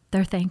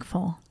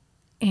thankful.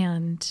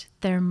 And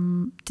they're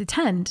to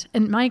tend,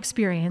 in my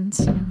experience,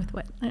 with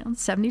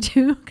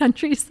 72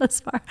 countries thus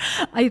far,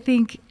 I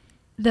think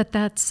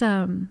that's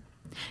a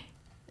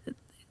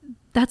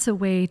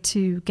way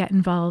to get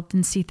involved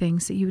and see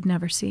things that you would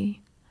never see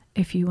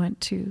if you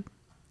went to,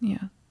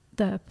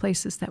 the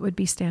places that would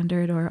be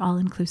standard or all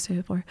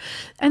inclusive.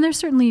 And there's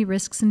certainly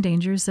risks and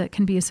dangers that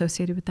can be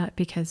associated with that,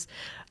 because,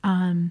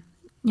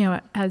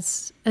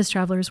 as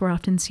travelers, we're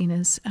often seen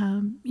as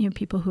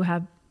people who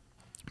have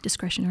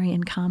discretionary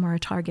income or a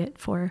target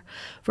for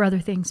other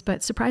things.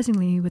 But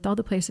surprisingly, with all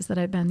the places that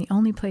I've been, the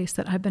only place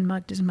that I've been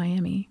mugged is in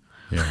Miami.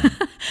 Yeah.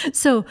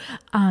 So,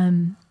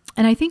 and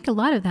I think a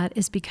lot of that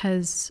is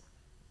because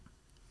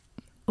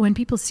when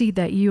people see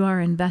that you are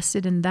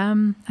invested in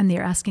them and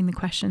they're asking the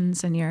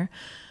questions and you're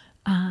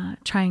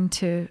trying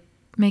to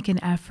make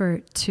an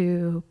effort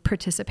to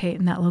participate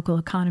in that local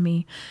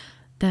economy,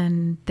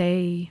 then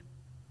they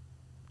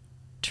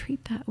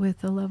treat that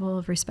with a level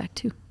of respect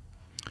too.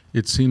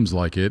 It seems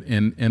like it.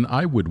 And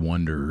I would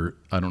wonder,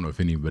 I don't know if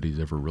anybody's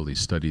ever really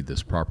studied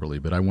this properly,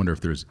 but I wonder if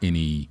there's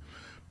any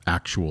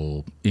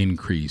actual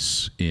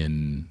increase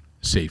in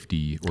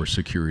safety or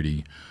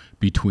security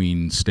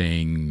between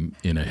staying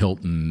in a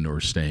Hilton or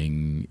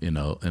staying in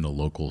a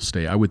local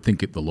stay. I would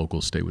think the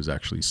local stay was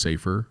actually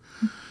safer,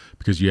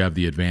 because you have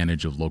the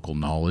advantage of local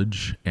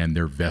knowledge, and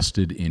they're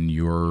vested in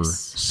your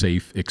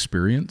safe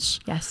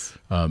experience. Yes.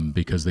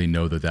 Because they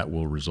know that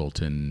will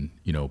result in,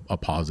 a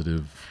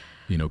positive,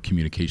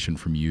 communication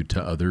from you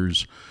to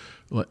others.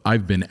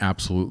 I've been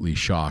absolutely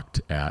shocked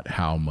at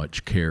how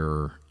much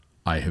care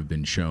I have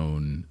been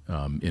shown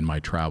in my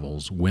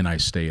travels when I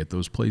stay at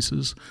those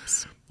places.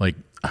 Like,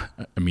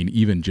 I mean,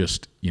 even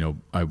just,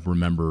 I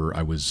remember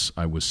I was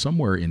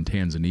somewhere in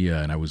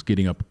Tanzania, and I was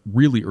getting up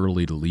really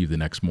early to leave the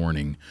next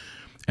morning,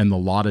 and the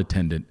lot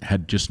attendant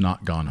had just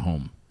not gone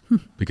home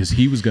because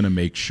he was going to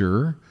make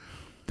sure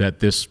that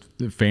this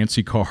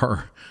fancy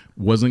car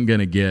wasn't going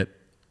to get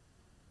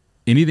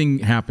anything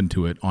happen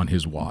to it on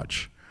his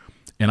watch.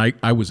 And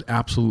I was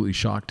absolutely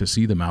shocked to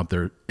see him out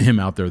there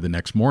the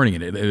next morning.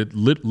 And it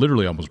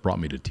literally almost brought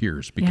me to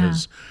tears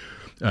because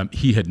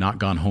he had not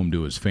gone home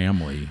to his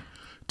family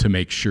to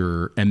make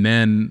sure. And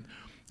then,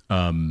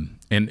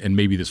 and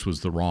maybe this was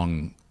the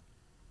wrong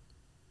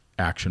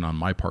action on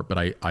my part, but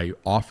I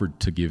offered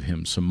to give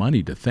him some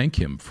money to thank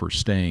him for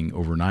staying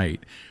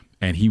overnight.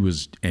 And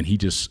he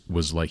just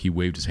was like, he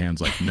waved his hands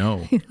like,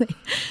 no.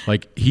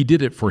 Like, he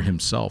did it for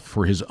himself,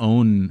 for his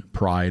own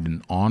pride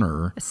and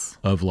honor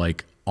of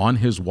like, on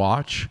his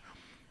watch,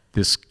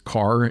 this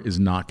car is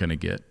not going to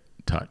get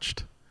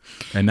touched.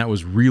 And that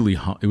was really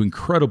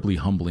incredibly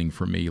humbling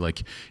for me.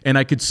 Like, and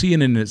I could see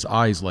it in his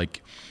eyes.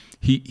 Like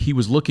he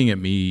was looking at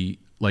me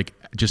like,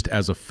 just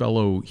as a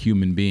fellow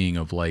human being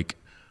of like,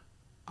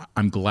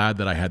 I'm glad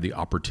that I had the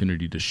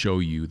opportunity to show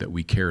you that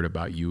we cared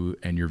about you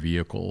and your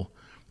vehicle.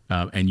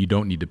 And you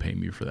don't need to pay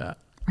me for that.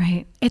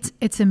 Right.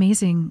 It's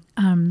amazing.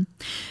 When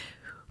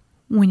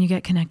you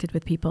get connected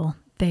with people,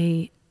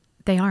 they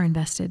are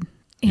invested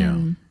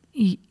in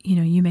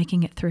you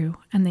making it through,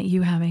 and that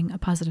you having a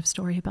positive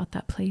story about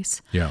that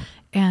place. Yeah.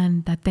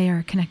 And that they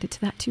are connected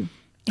to that too.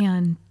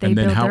 And they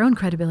build their own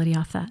credibility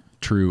off that.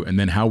 True. And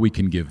then how we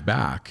can give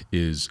back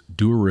is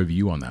do a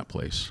review on that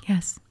place.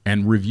 Yes.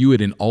 And review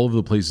it in all of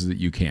the places that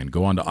you can.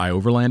 Go on to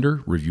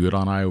iOverlander, review it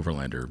on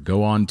iOverlander.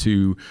 Go on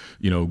to,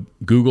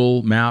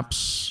 Google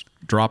Maps,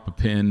 drop a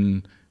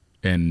pin,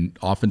 and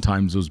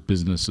oftentimes those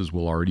businesses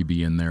will already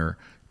be in there,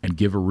 and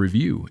give a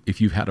review.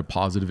 If you've had a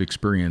positive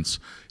experience,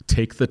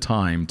 take the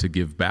time to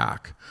give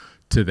back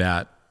to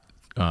that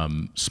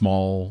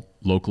small,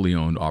 locally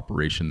owned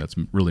operation that's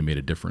really made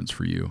a difference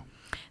for you.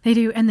 They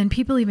do. And then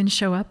people even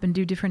show up and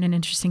do different and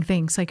interesting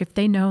things. Like if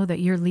they know that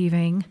you're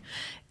leaving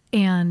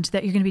and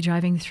that you're going to be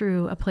driving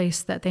through a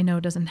place that they know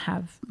doesn't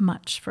have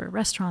much for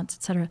restaurants,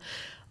 et cetera.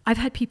 I've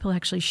had people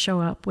actually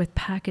show up with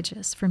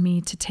packages for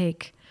me to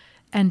take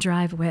and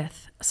drive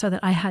with, so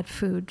that I had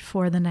food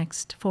for the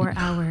next 4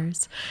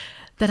 hours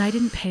that I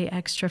didn't pay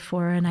extra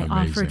for, and I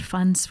offered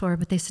funds for,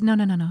 but they said, no.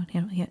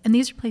 And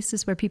these are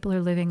places where people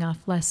are living off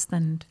less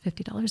than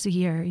 $50 a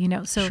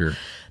year, So Sure.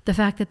 The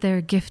fact that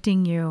they're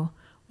gifting you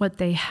what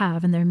they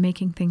have and they're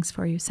making things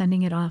for you,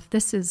 sending it off,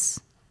 this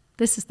is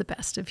the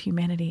best of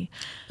humanity.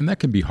 And that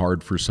can be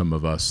hard for some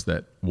of us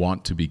that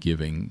want to be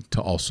giving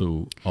to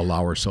also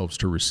allow ourselves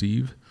to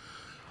receive.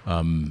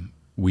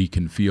 We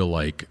can feel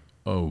like,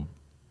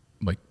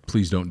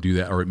 please don't do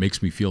that, or it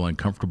makes me feel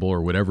uncomfortable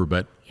or whatever,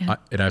 but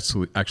it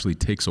actually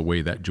takes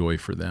away that joy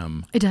for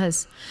them. It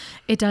does.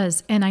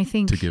 And I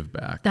think to give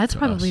back. That's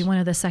probably one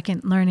of the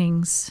second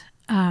learnings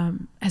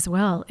as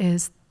well,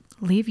 is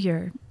leave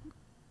your,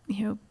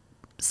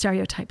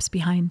 stereotypes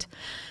behind,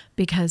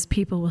 because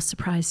people will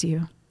surprise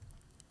you,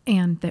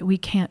 and that we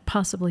can't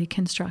possibly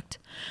construct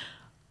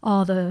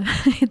all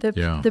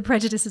the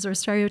prejudices or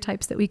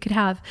stereotypes that we could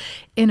have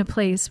in a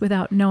place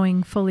without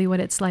knowing fully what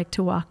it's like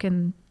to walk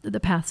in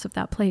the paths of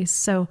that place.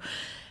 So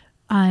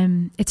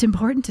it's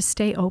important to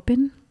stay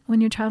open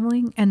when you're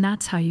traveling, and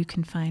that's how you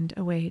can find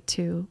a way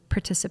to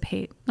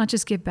participate, not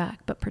just give back,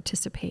 but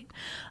participate.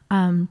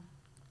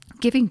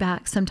 Giving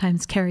back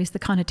sometimes carries the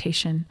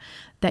connotation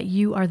that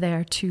you are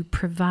there to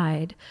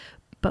provide,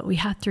 but we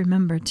have to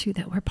remember too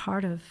that we're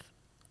part of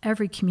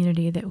every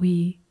community that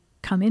we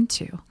come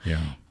into. Yeah.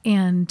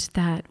 And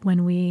that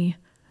when we're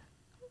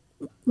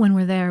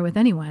there with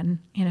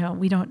anyone,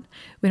 we don't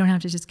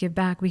have to just give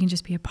back. We can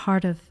just be a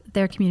part of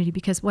their community,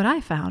 because what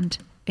I found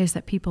is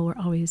that people were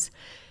always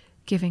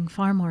giving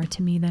far more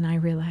to me than I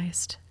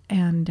realized.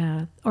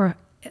 And,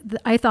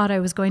 I thought I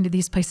was going to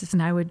these places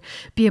and I would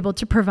be able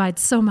to provide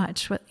so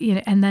much,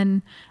 and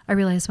then I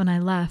realized when I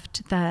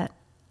left that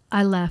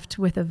I left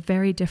with a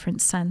very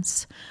different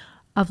sense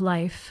of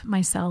life,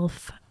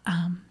 myself,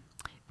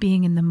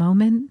 being in the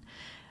moment,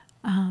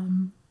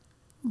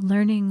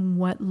 learning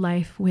what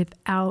life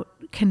without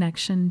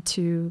connection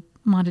to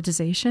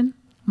monetization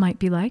might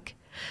be like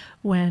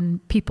when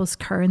people's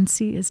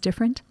currency is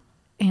different,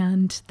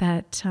 and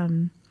that,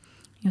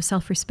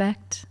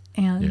 self-respect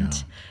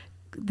and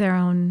their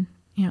own,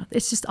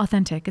 it's just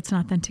authentic. It's an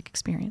authentic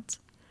experience.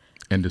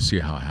 And to see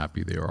how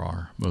happy they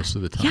are most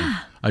of the time. Yeah.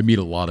 I meet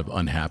a lot of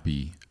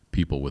unhappy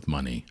people with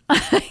money.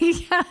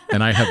 Yeah.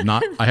 And I have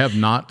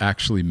not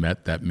actually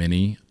met that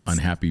many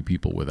unhappy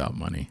people without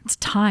money. It's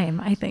time,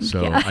 I think.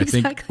 So yeah, I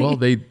think, exactly. well,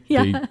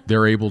 Yeah.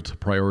 they're able to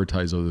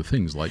prioritize other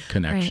things like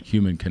connection, Right.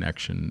 human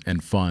connection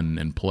and fun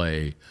and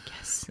play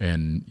Yes.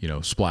 and,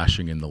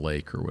 splashing in the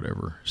lake or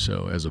whatever.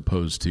 So as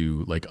opposed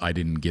to like, I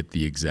didn't get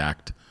the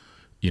exact,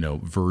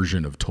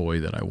 version of toy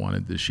that I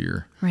wanted this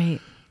year.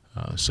 Right.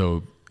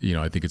 So,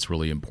 I think it's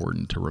really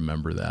important to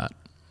remember that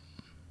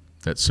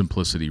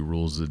simplicity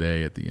rules the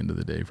day at the end of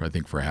the day,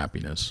 for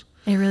happiness.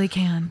 It really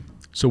can.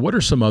 So what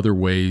are some other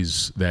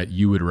ways that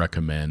you would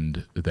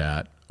recommend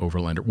that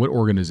Overlander, what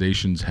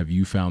organizations have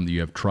you found that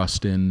you have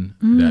trust in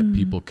that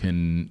people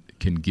can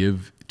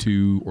give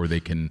to, or they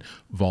can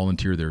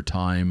volunteer their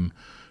time?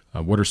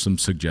 What are some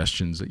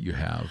suggestions that you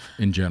have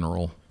in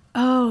general?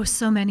 Oh,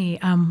 so many.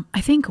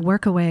 I think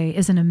Workaway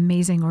is an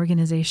amazing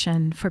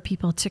organization for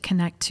people to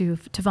connect to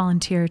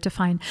volunteer,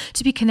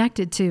 to be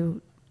connected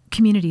to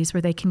communities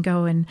where they can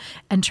go and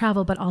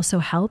travel, but also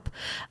help.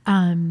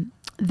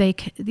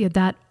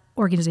 That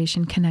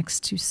organization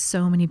connects to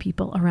so many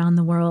people around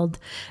the world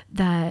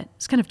that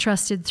it's kind of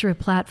trusted through a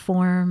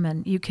platform,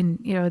 and you can,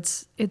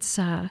 it's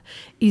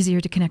easier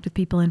to connect with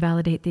people and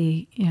validate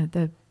the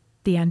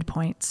end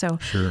point. So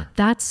Sure.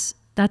 that's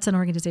an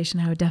organization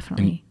I would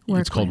definitely And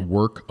work it's called with.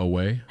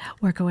 Workaway.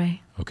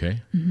 Workaway.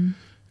 Okay. Mm-hmm.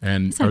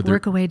 And It's at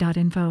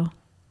workaway.info.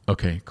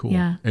 Okay, cool.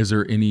 Yeah. Is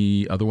there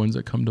any other ones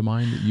that come to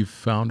mind that you've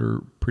found are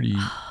pretty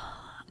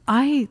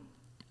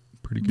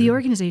good? The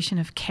organization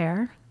of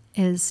CARE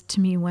is, to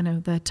me, one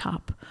of the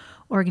top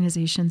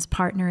organizations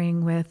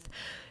partnering with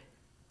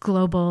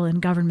global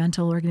and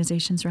governmental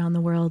organizations around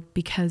the world,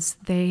 because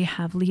they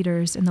have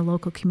leaders in the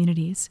local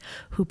communities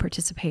who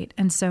participate.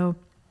 And so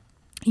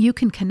you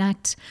can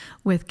connect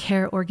with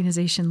CARE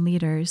organization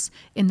leaders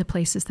in the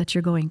places that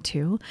you're going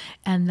to,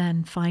 and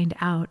then find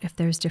out if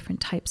there's different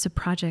types of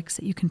projects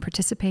that you can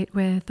participate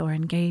with or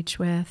engage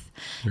with.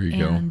 There you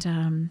go.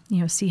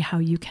 And see how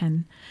you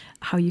can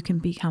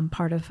become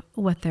part of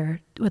what they're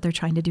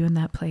trying to do in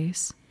that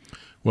place.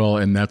 Well,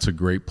 and that's a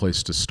great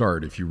place to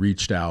start. If you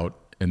reached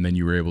out and then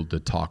you were able to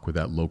talk with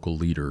that local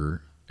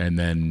leader, and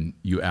then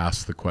you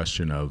ask the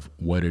question of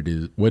what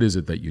is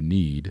it that you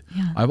need?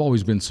 Yeah. I've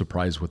always been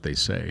surprised what they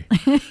say.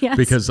 Yes.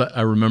 Because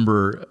I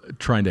remember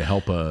trying to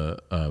help a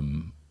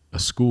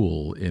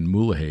school in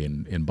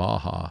Mulahe in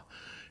Baja,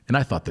 and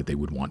I thought that they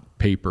would want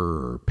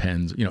paper or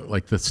pens,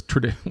 like this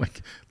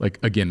like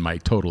again, my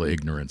total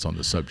ignorance on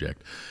the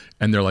subject.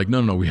 And they're like,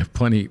 no, we have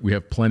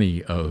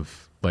plenty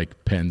of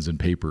like pens and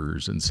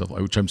papers and stuff,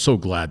 which I'm so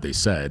glad they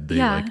said.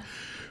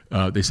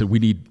 They said we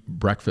need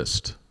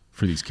breakfast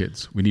for these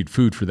kids. We need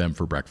food for them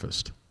for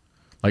breakfast.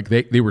 Like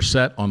they were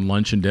set on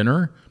lunch and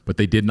dinner, but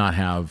they did not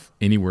have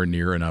anywhere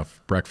near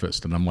enough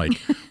breakfast. And I'm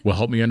like, well,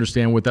 help me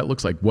understand what that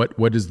looks like.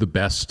 What is the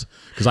best?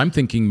 Because I'm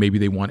thinking maybe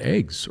they want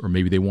eggs, or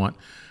maybe they want,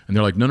 and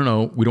they're like,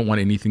 no, we don't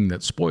want anything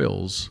that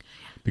spoils,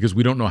 because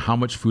we don't know how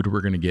much food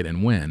we're going to get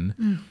and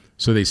when.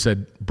 So they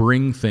said,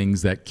 bring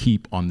things that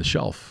keep on the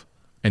shelf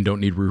and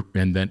don't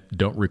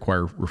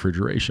require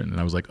refrigeration. And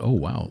I was like, oh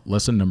wow,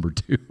 lesson number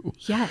 2.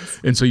 Yes.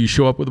 And so you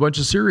show up with a bunch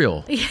of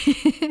cereal,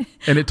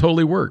 and it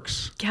totally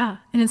works. Yeah.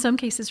 And in some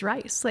cases,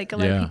 rice. Like a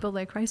lot of people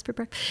like rice for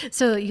breakfast.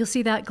 So you'll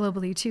see that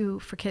globally too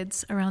for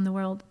kids around the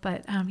world.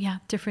 But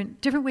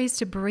different ways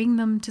to bring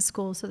them to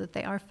school so that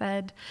they are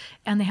fed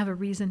and they have a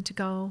reason to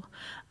go.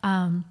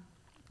 I'm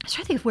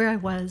trying to think of where I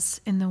was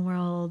in the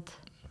world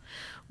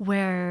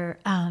where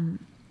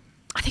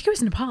I think it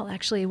was Nepal,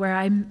 actually, where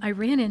I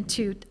ran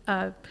into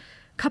a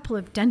couple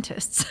of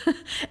dentists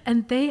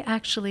and they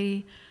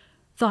actually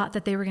thought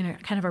that they were going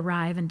to kind of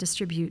arrive and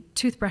distribute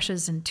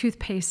toothbrushes and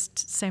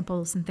toothpaste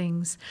samples and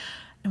things.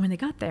 And when they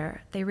got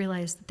there, they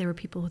realized that there were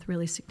people with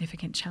really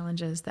significant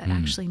challenges that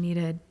actually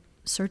needed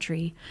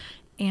surgery.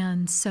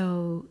 And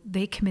so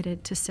they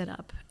committed to set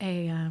up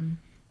a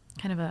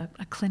kind of a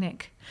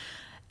clinic.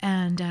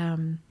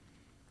 And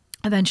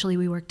eventually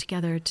we worked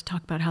together to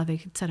talk about how they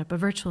could set up a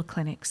virtual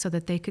clinic so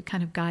that they could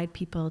kind of guide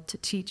people to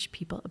teach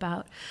people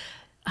about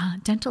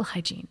dental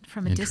hygiene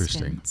from a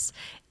distance,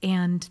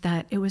 and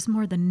that it was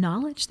more the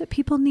knowledge that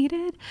people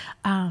needed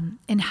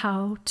and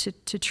how to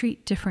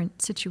treat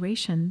different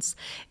situations,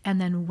 and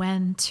then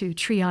when to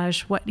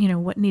triage what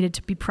needed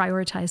to be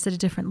prioritized at a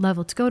different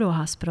level to go to a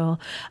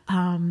hospital,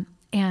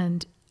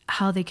 and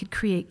how they could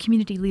create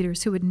community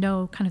leaders who would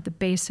know kind of the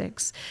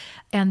basics,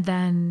 and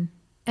then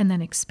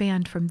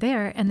expand from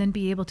there, and then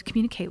be able to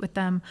communicate with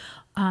them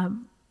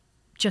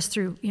just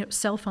through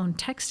cell phone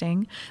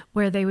texting,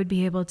 where they would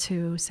be able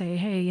to say,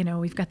 hey,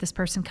 we've got this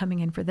person coming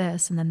in for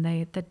this, and then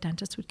the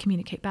dentist would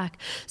communicate back.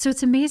 So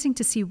it's amazing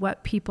to see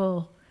what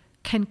people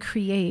can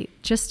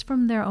create just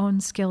from their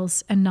own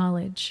skills and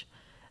knowledge,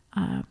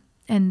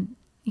 and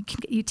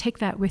you take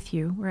that with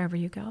you wherever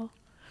you go.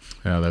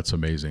 Yeah, that's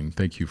amazing.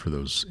 Thank you for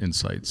those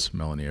insights,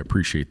 Melanie. I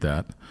appreciate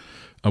that.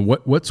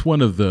 What's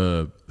one of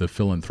the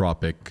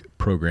philanthropic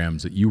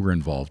programs that you were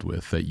involved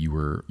with that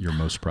you're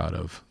most proud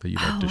of that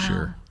you'd like to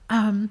share?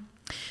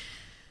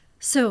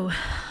 So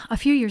a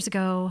few years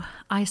ago,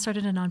 I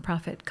started a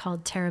nonprofit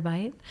called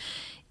Terabyte,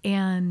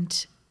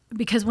 And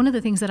because one of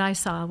the things that I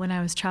saw when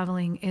I was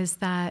traveling is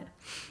that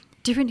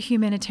different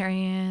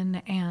humanitarian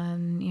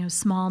and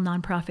small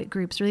nonprofit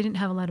groups really didn't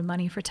have a lot of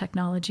money for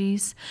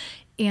technologies,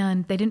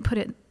 and they didn't put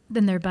it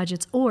in their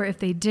budgets, or if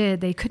they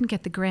did, they couldn't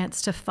get the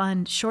grants to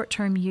fund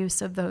short-term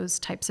use of those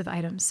types of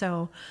items.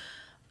 So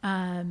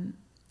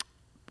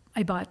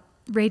I bought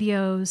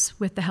radios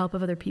with the help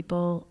of other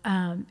people,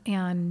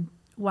 and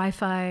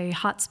Wi-Fi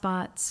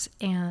hotspots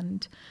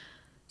and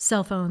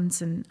cell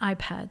phones and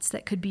iPads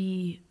that could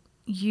be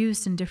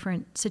used in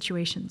different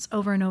situations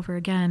over and over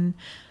again,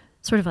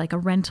 sort of like a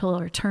rental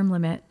or term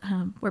limit,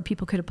 where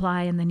people could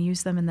apply and then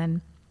use them, and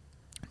then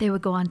they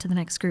would go on to the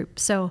next group.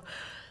 So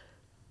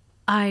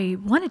I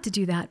wanted to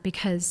do that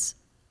because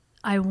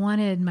I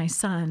wanted my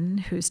son,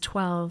 who's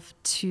 12,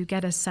 to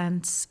get a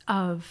sense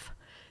of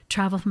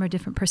travel from a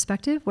different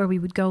perspective, where we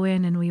would go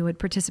in and we would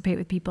participate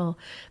with people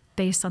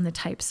based on the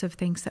types of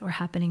things that were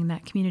happening in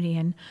that community.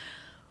 And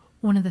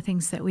one of the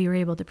things that we were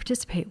able to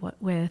participate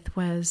with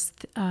was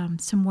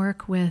some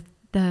work with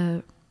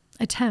the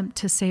attempt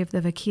to save the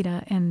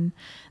vaquita in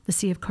the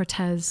Sea of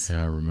Cortez.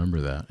 Yeah, I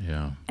remember that.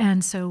 Yeah.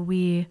 And so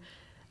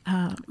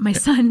my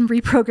son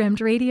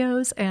reprogrammed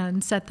radios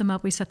and set them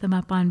up. We set them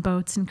up on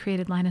boats and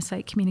created line of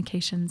sight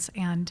communications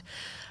and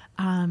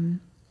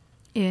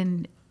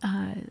in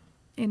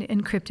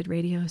encrypted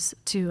radios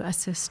to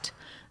assist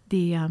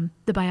the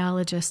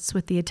biologists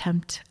with the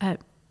attempt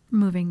at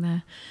moving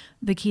the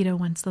vaquita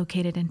once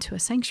located into a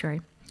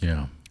sanctuary.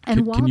 Yeah.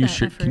 And can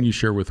you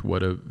share with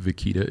what a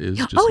vaquita is?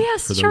 Just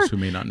yes, for sure. those who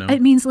may not know.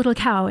 It means little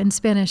cow in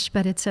Spanish,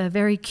 but it's a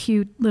very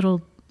cute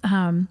little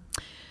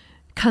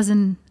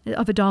cousin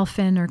of a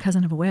dolphin, or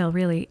cousin of a whale,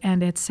 really.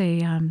 And it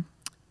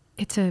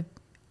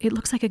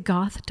looks like a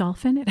goth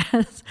dolphin. It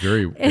has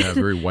very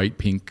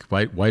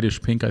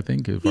whitish pink, I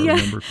think, if I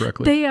remember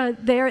correctly.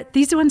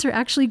 These ones are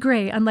actually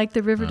gray, unlike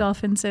the river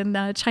dolphins in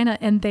China,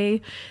 and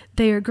they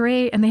are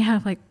gray, and they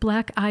have like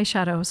black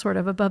eyeshadow sort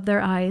of above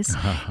their eyes.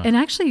 And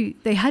actually,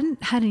 they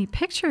hadn't had any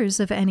pictures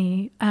of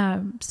any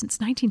since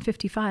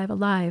 1955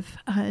 alive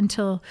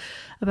until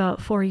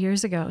about 4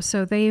 years ago.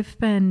 So they've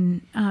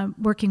been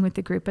working with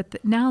the group, but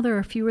now there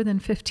are fewer than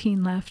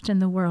 15 left in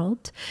the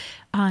world.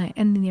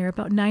 And there are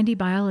about 90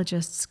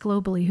 biologists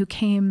globally who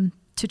came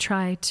to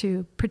try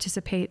to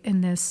participate in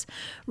this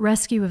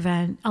rescue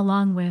event,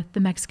 along with the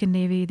Mexican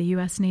Navy, the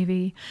U.S.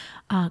 Navy,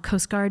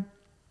 Coast Guard,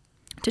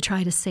 to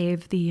try to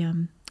save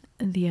the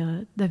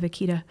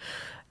vaquita.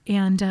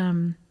 And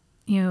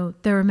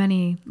there were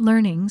many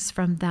learnings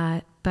from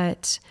that,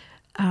 but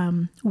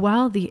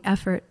while the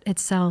effort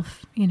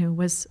itself,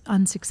 was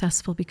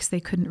unsuccessful because they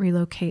couldn't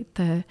relocate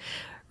the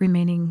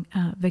remaining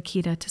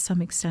vaquita to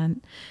some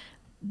extent,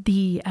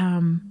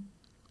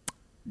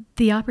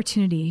 the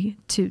opportunity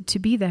to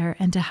be there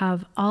and to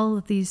have all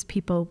of these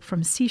people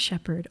from Sea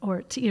Shepherd,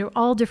 or to,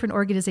 all different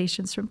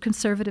organizations, from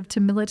conservative to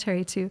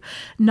military to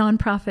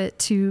nonprofit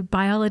to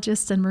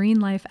biologists and marine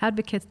life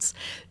advocates,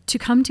 to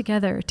come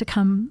together to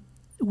come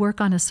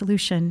work on a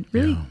solution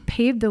really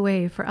paved the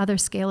way for other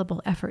scalable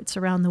efforts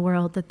around the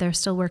world that they're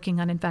still working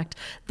on. In fact,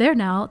 they're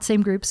now,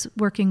 same groups,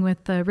 working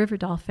with the river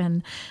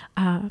dolphin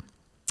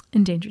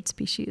endangered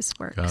species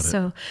work.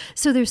 So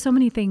there's so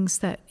many things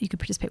that you could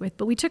participate with.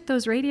 But we took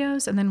those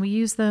radios and then we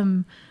used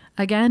them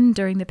again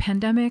during the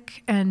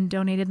pandemic and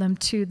donated them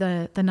to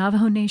the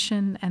Navajo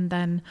Nation, and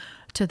then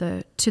to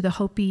the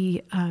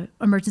Hopi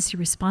emergency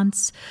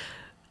response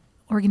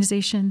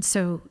organization.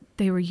 So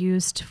they were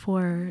used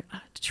for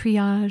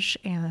triage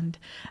and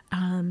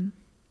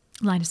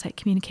line of sight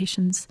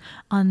communications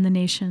on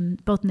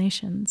both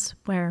nations,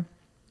 where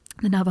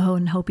the Navajo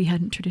and Hopi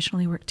hadn't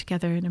traditionally worked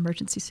together in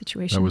emergency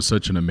situations. That was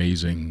such an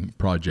amazing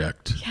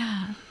project.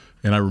 Yeah.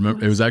 And I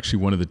remember it was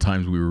actually one of the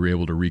times we were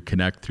able to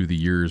reconnect through the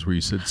years, where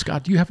you said,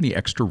 "Scott, do you have any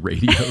extra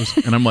radios?"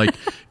 And I'm like,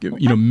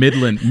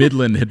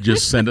 Midland had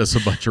just sent us a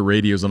bunch of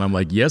radios, and I'm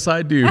like, "Yes,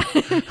 I do."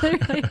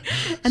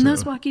 And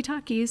those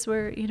walkie-talkies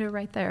were,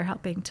 right there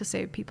helping to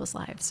save people's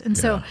lives. And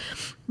so,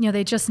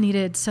 they just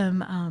needed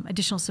some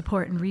additional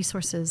support and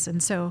resources.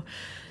 And so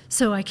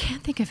I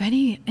can't think of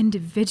any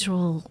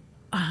individual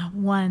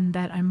one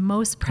that I'm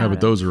most proud of.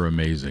 But those are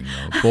amazing,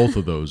 though. Both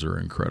of those are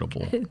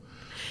incredible.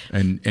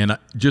 And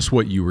just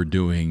what you were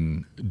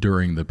doing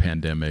during the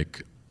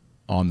pandemic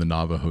on the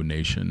Navajo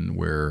Nation,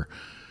 where,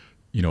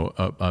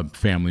 a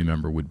family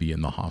member would be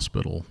in the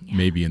hospital,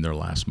 maybe in their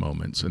last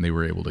moments, and they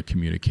were able to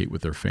communicate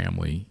with their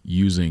family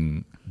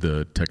using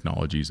the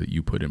technologies that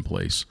you put in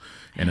place,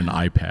 and an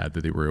iPad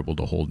that they were able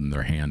to hold in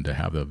their hand to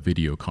have a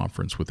video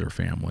conference with their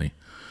family,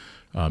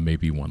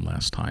 maybe one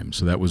last time.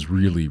 So that was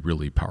really,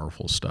 really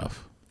powerful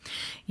stuff.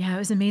 Yeah, it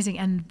was amazing.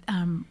 And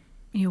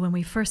when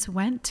we first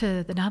went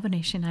to the Navajo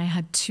Nation, I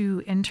had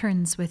 2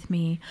 interns with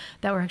me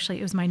that were actually,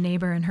 it was my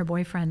neighbor and her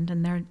boyfriend,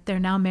 and they're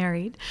now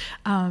married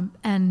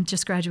and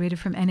just graduated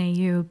from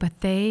NAU,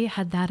 but they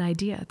had that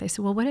idea. They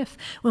said, well, what if,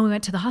 when we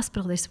went to the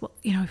hospital, they said, well,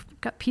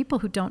 we've got people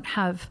who don't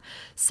have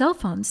cell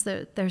phones.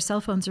 Their cell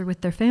phones are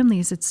with their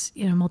families. It's,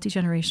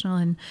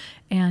 multi-generational,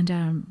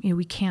 and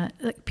we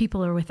can't,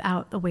 people are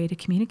without a way to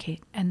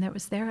communicate. And that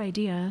was their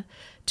idea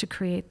to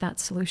create that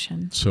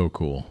solution. So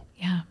cool.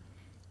 Yeah.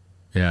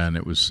 Yeah, and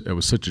it was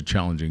such a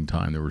challenging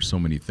time. There were so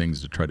many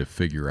things to try to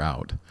figure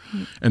out.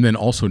 And then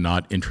also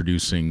not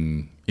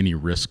introducing any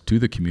risk to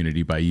the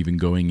community by even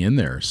going in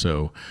there.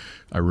 So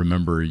I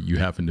remember you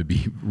happened to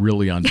be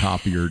really on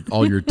top of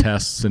all your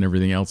tests and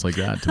everything else like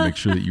that to make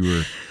sure that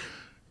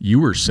you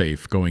were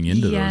safe going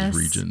into those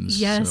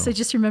regions. Yes, so. I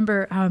just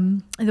remember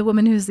the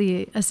woman who's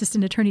the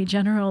Assistant Attorney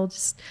General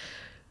just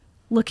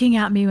looking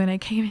at me when I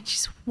came in.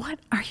 She's, what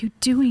are you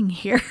doing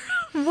here?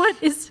 What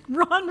is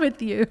wrong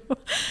with you?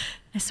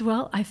 I said,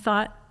 well, I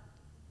thought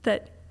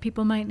that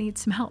people might need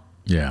some help.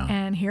 Yeah.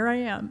 And here I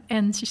am.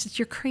 And she said,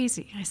 you're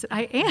crazy. I said,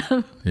 I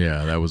am.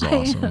 Yeah, that was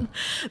awesome.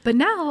 But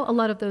now a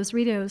lot of those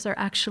radios are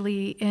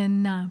actually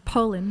in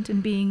Poland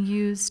and being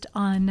used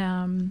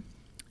on,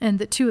 and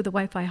the 2 of the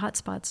Wi-Fi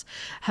hotspots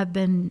have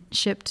been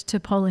shipped to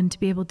Poland to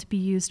be able to be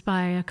used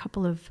by a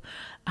couple of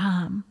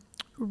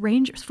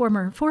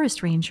former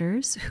forest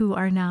rangers who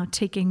are now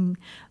taking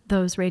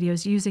those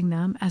radios, using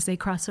them as they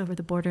cross over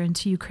the border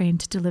into Ukraine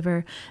to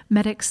deliver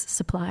medics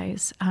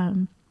supplies.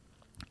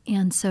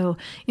 And so,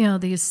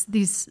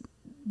 these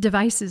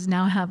devices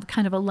now have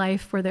kind of a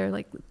life where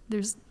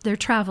they're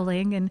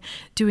traveling and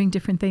doing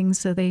different things.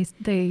 So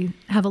they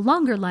have a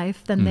longer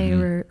life than they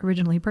were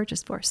originally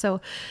purchased for. So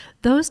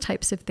those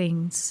types of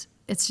things,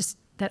 it's just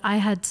that I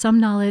had some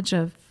knowledge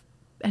of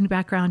and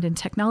background in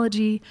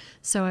technology,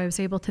 so I was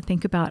able to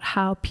think about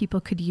how people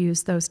could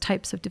use those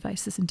types of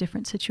devices in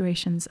different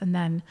situations, and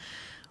then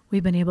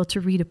we've been able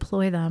to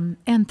redeploy them.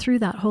 And through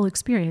that whole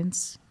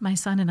experience, my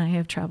son and I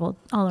have traveled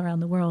all around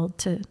the world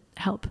to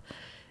help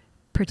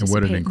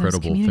participate. And what an in those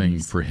incredible thing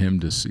for him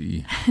to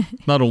see.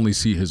 Not only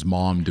see his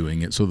mom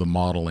doing it, so the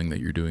modeling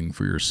that you're doing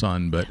for your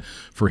son, but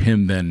for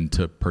him then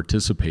to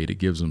participate, it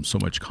gives him so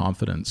much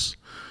confidence.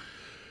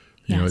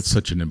 It's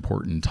such an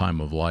important time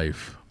of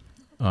life.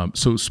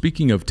 So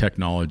speaking of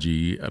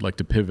technology, I'd like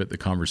to pivot the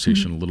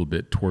conversation a little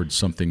bit towards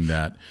something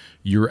that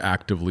you're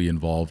actively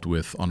involved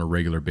with on a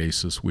regular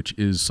basis, which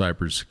is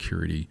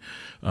cybersecurity.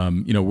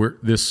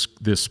 This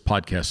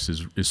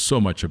podcast is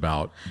so much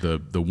about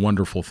the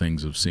wonderful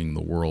things of seeing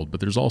the world, but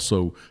there's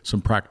also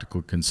some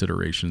practical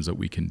considerations that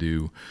we can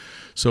do.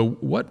 So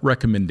what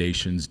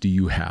recommendations do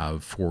you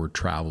have for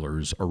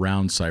travelers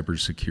around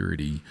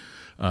cybersecurity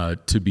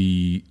to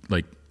be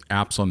like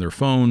apps on their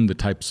phone, the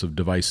types of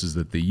devices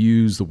that they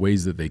use, the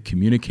ways that they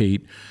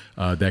communicate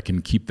that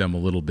can keep them a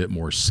little bit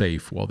more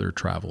safe while they're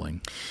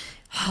traveling?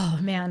 Oh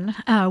man,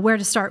 where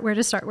to start?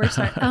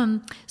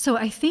 So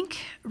I think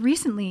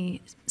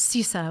recently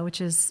CISA, which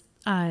is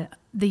the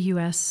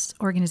U.S.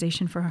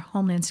 Organization for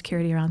Homeland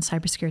Security around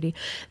cybersecurity,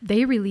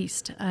 they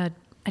released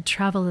a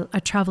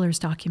traveler's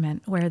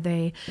document where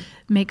they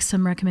make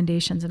some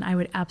recommendations, and I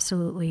would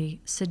absolutely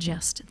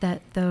suggest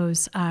that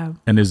those.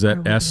 And is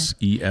that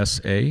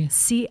SESA?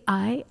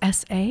 CISA.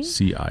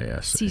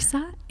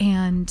 CISA,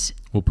 and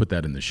we'll put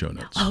that in the show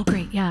notes. Oh,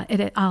 great! Yeah,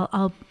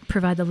 I'll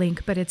provide the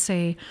link, but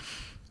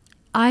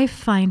I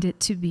find it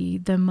to be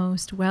the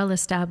most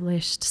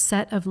well-established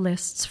set of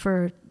lists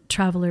for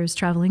travelers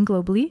traveling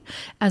globally,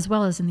 as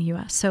well as in the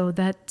U.S. So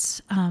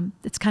that's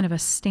it's kind of a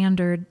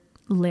standard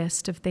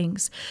list of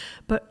things.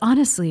 But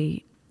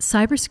honestly,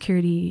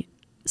 cybersecurity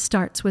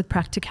starts with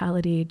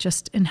practicality,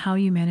 just in how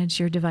you manage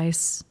your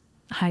device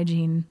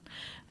hygiene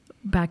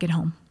back at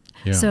home.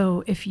 Yeah.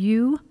 So if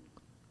you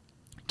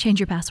change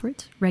your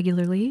passwords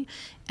regularly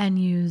and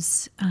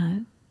use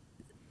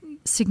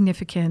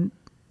significant,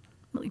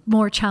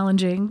 more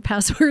challenging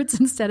passwords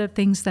instead of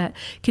things that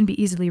can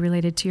be easily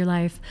related to your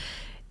life,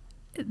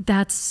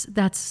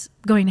 that's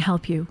going to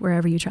help you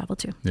wherever you travel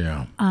to.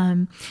 Yeah.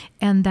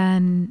 And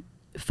then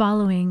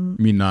following.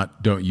 You mean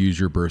don't use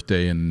your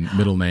birthday and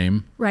middle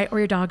name? Right, or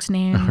your dog's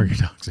name.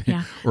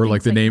 Yeah. Or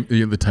like the name,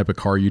 the type of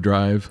car you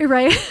drive.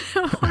 Right.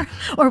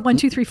 or 1,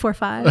 2, 3, 4,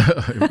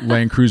 5.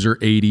 Land Cruiser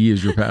 80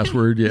 is your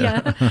password.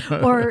 Yeah.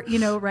 Or,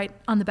 right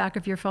on the back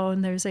of your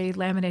phone, there's a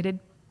laminated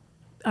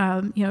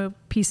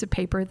piece of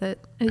paper that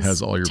is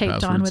has all your taped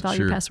passwords, on with all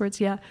your passwords.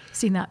 Yeah.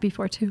 Seen that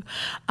before too.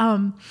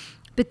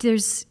 But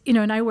there's,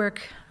 and I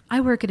work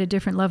at a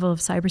different level of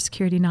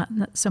cybersecurity, not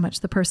so much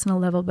the personal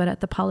level, but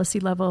at the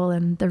policy level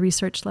and the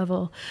research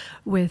level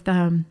with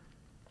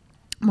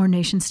more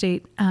nation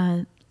state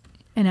and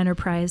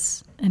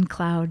enterprise and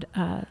cloud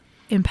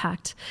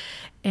impact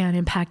and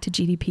impact to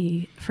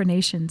GDP for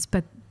nations.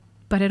 But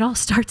it all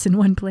starts in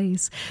one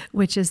place,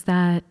 which is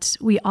that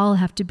we all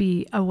have to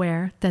be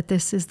aware that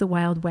this is the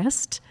Wild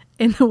West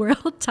in the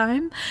world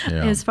time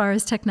as far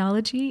as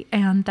technology,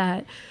 and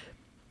that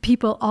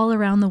people all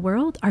around the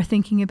world are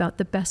thinking about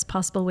the best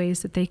possible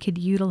ways that they could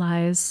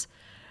utilize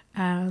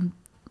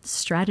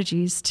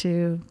strategies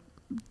to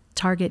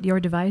target your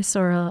device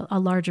or a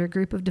larger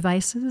group of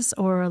devices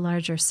or a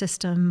larger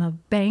system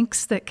of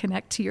banks that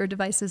connect to your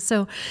devices.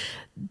 So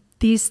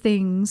these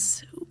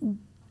things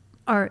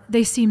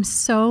they seem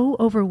so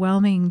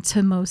overwhelming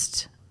to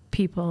most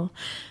people.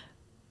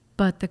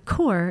 But the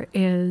core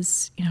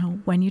is,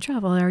 when you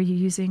travel, are you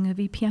using a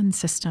VPN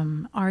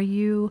system? Are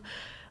you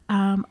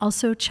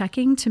also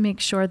checking to make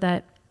sure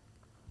that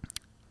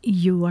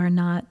you are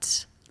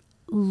not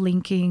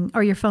linking,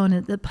 or your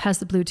phone has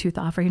the Bluetooth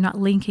off, or you're not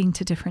linking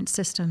to different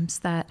systems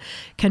that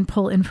can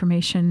pull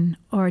information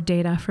or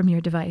data from your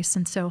device?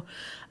 And so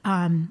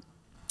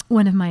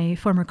one of my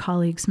former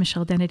colleagues,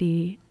 Michelle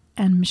Dennedy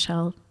and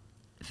Michelle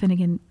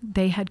Finnegan,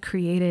 they had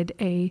created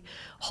a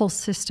whole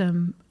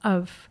system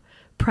of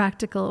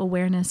practical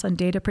awareness on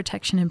data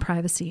protection and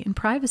privacy. And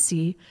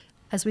privacy,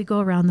 as we go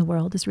around the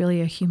world, is really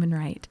a human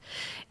right.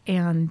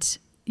 And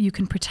you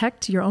can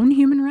protect your own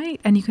human right,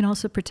 and you can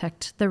also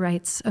protect the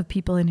rights of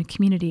people in a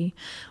community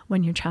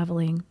when you're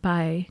traveling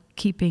by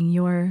keeping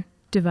your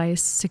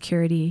device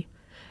security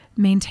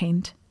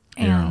maintained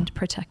and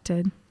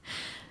protected.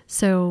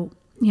 So,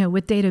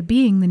 with data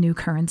being the new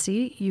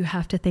currency, you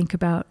have to think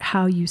about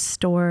how you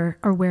store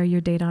or where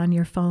your data on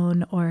your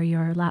phone or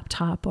your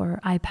laptop or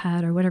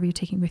iPad or whatever you're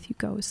taking with you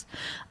goes.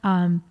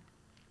 And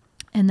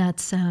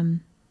that's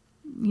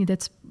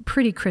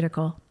pretty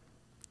critical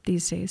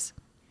these days.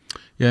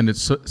 Yeah, and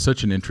it's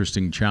such an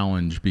interesting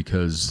challenge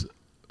because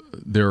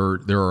there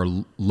are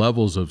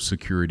levels of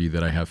security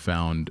that I have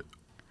found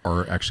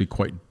are actually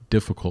quite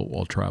difficult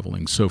while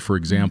traveling. So, for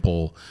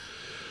example,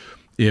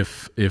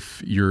 if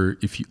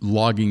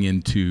logging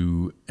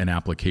into an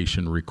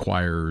application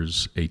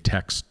requires a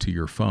text to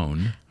your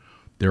phone,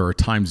 there are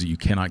times that you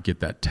cannot get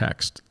that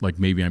text. Like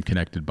maybe I'm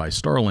connected by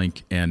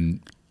Starlink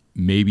and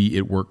maybe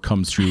it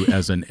comes through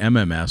as an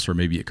MMS, or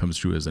maybe it comes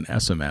through as an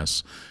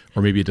SMS,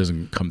 or maybe it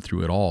doesn't come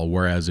through at all.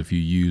 Whereas if you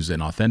use an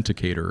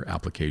authenticator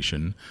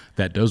application,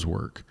 that does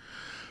work.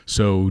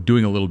 So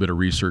doing a little bit of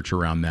research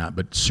around that,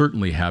 but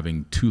certainly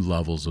having two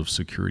levels of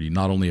security,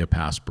 not only a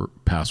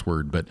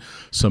password, but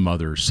some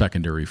other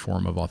secondary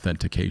form of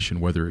authentication,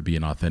 whether it be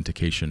an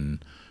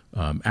authentication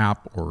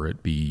app or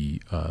it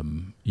be,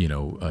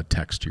 a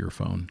text to your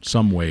phone,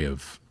 some way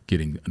of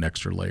getting an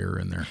extra layer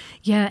in there.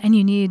 Yeah, and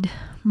you need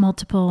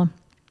multiple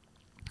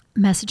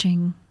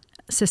messaging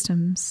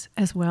systems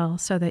as well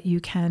so that you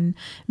can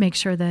make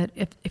sure that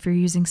if you're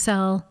using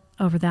cell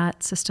over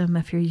that system,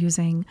 if you're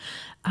using,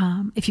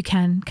 if you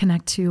can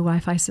connect to a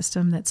Wi-Fi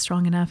system that's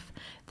strong enough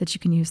that you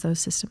can use those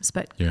systems.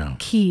 But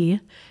key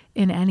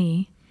in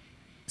any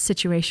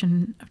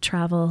situation of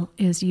travel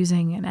is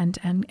using an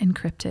end-to-end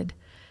encrypted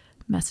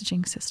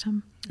messaging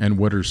system. And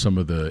what are some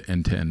of the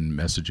end-to-end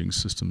messaging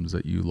systems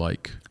that you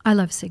like? I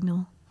love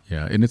Signal.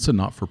 Yeah, and it's a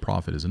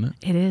not-for-profit, isn't it?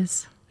 It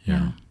is.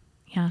 Yeah.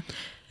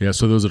 Yeah,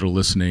 so those that are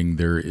listening,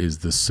 there is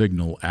the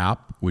Signal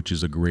app, which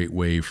is a great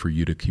way for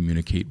you to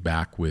communicate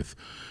back with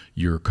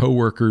your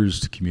coworkers,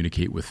 to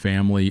communicate with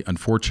family.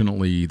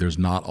 Unfortunately, there's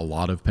not a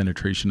lot of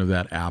penetration of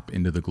that app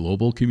into the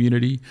global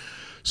community.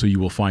 So you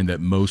will find that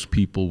most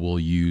people will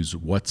use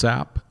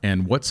WhatsApp,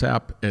 and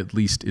WhatsApp at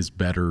least is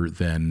better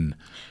than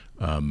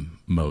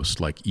most,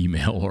 like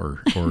email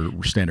or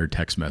standard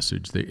text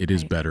message. It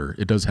is better.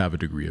 It does have a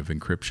degree of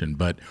encryption,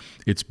 but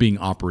it's being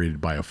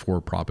operated by a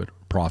for-profit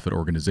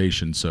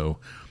organization. So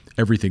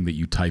everything that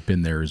you type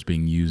in there is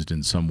being used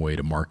in some way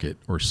to market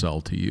or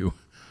sell to you.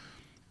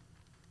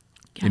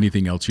 Yeah.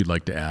 Anything else you'd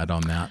like to add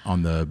on that,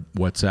 on the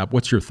WhatsApp?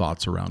 What's your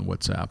thoughts around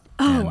WhatsApp?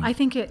 I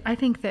think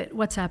that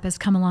WhatsApp has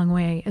come a long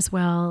way, as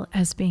well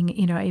as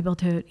being, able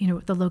to,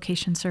 the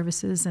location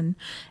services and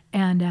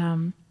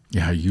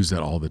yeah, I use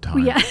that all the time.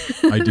 Yeah.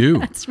 I do.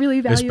 That's really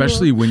valuable.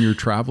 Especially when you're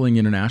traveling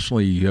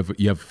internationally, you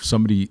have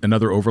somebody,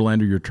 another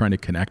overlander you're trying to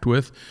connect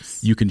with.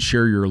 You can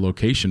share your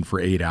location for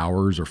 8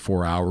 hours or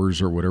 4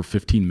 hours or whatever,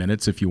 15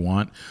 minutes if you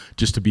want,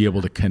 just to be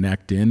able to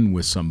connect in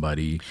with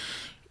somebody.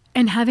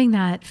 And having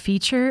that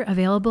feature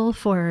available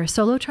for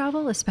solo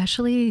travel,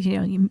 especially,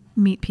 you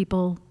meet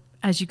people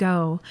as you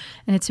go,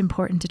 and it's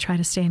important to try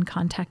to stay in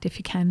contact if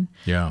you can,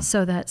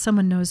 so that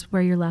someone knows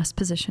where your last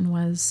position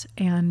was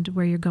and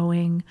where you're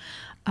going.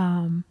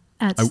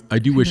 I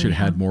do wish it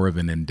had more of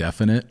an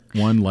indefinite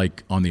one,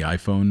 like on the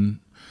iPhone,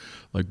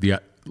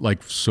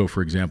 so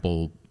for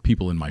example,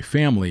 people in my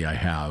family I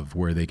have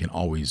where they can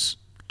always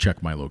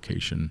check my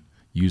location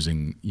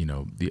using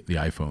the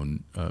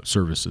iPhone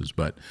services.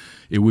 But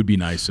it would be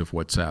nice if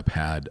WhatsApp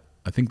had,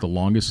 I think the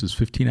longest is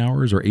 15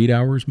 hours or 8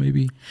 hours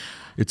maybe.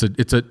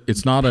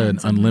 It's not an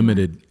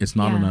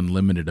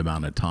unlimited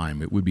amount of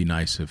time. It would be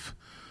nice if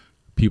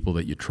people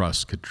that you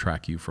trust could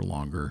track you for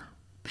longer.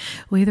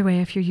 Well, either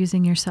way, if you're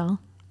using your cell,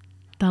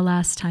 the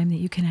last time that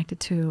you connected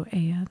to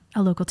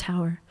a local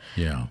tower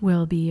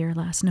will be your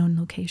last known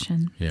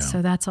location. Yeah.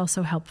 So that's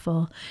also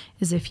helpful,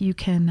 is if you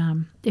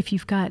can, if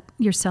you've got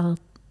your cell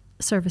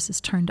services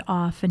turned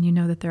off and you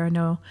know that there are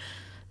no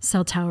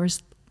cell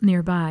towers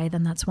nearby,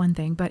 then that's one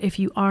thing. But if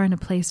you are in a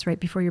place right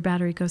before your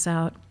battery goes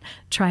out,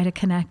 try to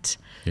connect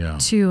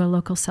to a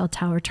local cell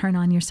tower, turn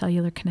on your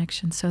cellular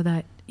connection so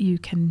that you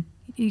can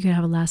you can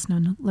have a last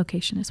known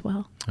location as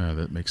well.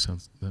 That makes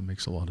sense. That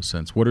makes a lot of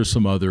sense. What are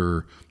some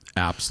other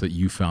apps that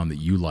you found that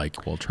you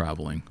like while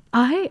traveling?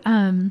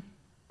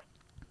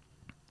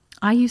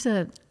 I use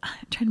I'm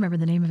trying to remember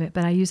the name of it,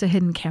 but I use a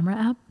hidden camera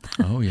app.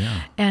 Oh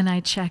yeah. And I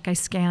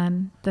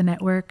scan the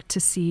network to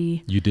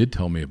see. You did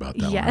tell me about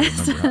that.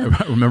 Yes. One.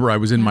 I remember I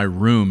was in my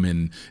room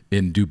in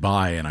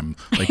Dubai, and I'm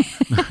like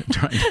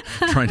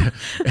trying to,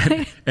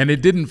 and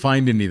it didn't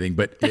find anything,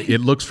 but it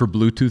looks for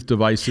Bluetooth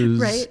devices,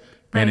 right?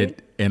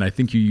 And I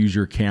think you use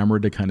your camera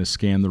to kind of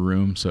scan the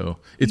room. So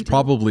it's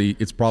probably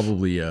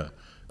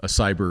a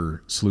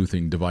cyber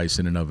sleuthing device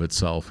in and of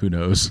itself. Who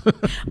knows?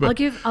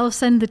 I'll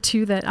send the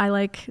two that I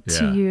like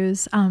to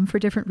use for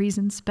different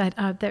reasons. But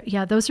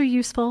those are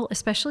useful,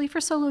 especially for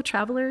solo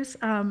travelers.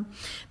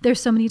 There's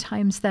so many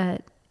times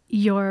that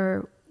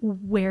your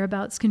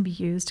whereabouts can be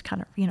used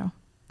kind of,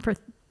 for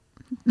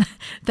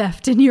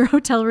theft in your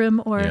hotel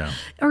room or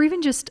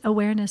even just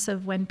awareness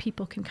of when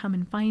people can come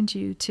and find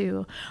you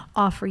to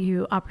offer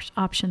you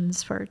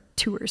options for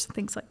tours and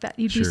things like that.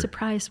 You'd be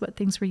surprised what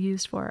things were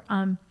used for.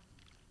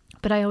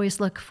 But I always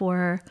look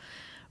for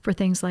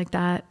things like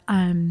that,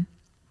 and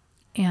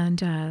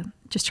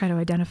just try to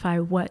identify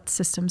what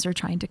systems are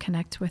trying to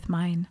connect with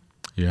mine.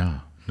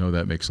 Yeah, no,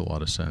 that makes a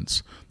lot of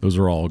sense. Those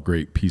are all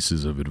great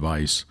pieces of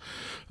advice.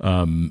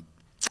 And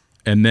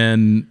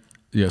then,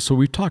 so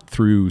we've talked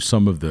through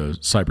some of the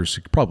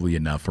probably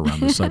enough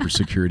around the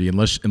cybersecurity,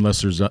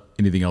 unless there's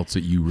anything else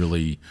that you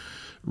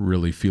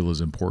really feel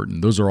is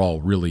important. Those are all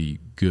really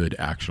good,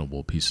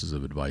 actionable pieces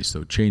of advice.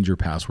 So change your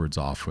passwords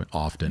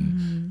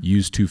often,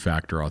 use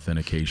two-factor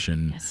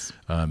authentication,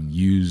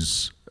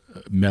 use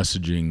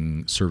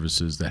messaging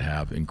services that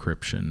have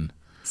encryption.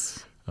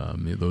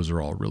 Those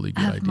are all really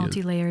good ideas.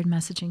 Multi-layered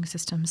messaging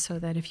systems so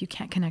that if you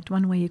can't connect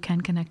one way, you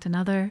can connect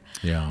another.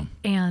 Yeah.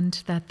 And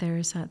that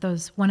there's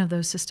one of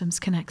those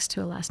systems connects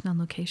to a last known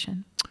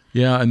location.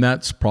 Yeah, and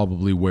that's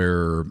probably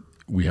where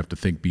we have to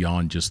think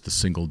beyond just the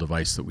single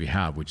device that we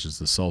have, which is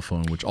the cell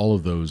phone, which all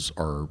of those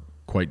are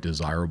quite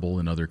desirable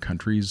in other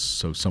countries.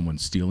 So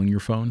someone's stealing your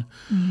phone.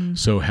 Mm-hmm.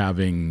 So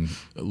having,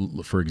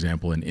 for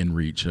example, an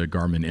inReach, a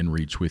Garmin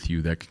inReach with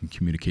you that can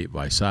communicate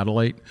via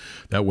satellite.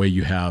 That way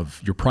you have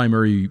your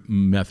primary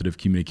method of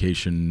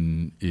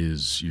communication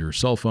is your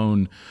cell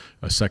phone.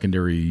 A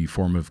secondary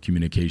form of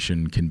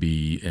communication can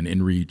be an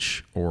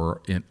inReach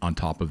or on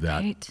top of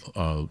that,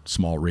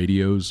 small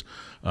radios.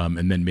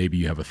 And then maybe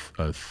you have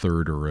a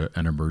third or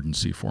an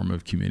emergency form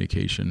of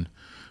communication,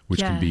 which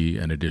can be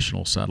an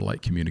additional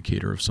satellite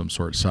communicator of some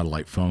sort,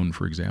 satellite phone,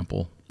 for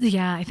example.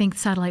 Yeah, I think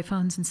satellite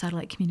phones and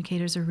satellite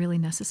communicators are really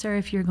necessary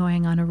if you're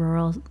going on a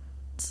rural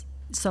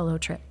solo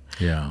trip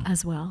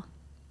as well.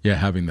 Yeah,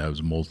 having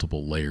those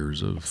multiple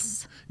layers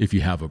of, if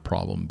you have a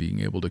problem, being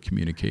able to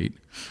communicate.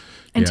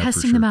 And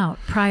testing them out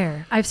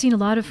prior. I've seen a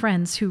lot of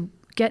friends who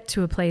get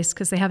to a place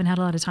because they haven't had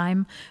a lot of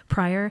time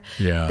prior.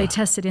 Yeah. They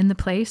test it in the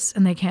place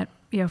and they can't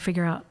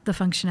figure out the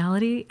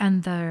functionality,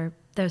 and the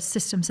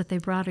systems that they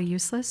brought are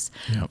useless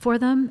for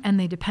them, and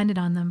they depended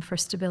on them for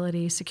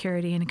stability,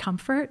 security, and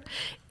comfort.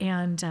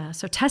 And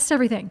so test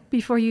everything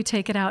before you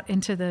take it out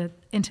into the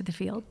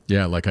field.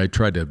 Yeah, like I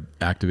tried to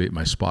activate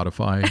my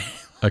Spotify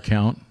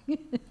account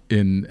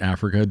in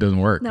Africa. It doesn't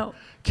work. No.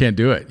 Can't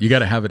do it. You got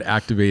to have it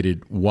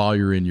activated while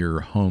you're in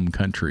your home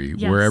country,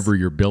 wherever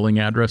your billing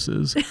address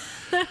is.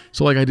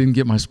 So like I didn't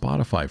get my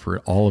Spotify for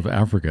all of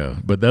Africa,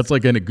 but that's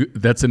like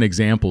that's an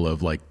example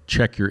of like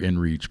check your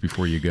inReach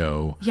before you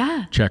go.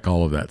 Yeah. Check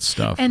all of that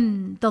stuff.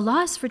 And the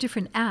laws for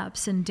different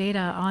apps and data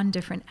on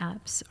different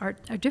apps are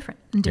different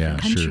in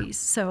different countries. Sure.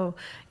 So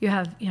you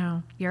have,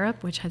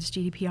 Europe, which has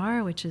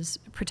GDPR, which is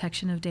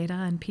protection of data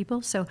and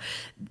people. So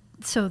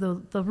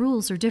the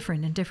rules are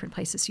different in different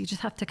places. So you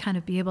just have to kind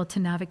of be able to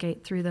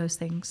navigate through those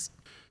things.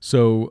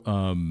 So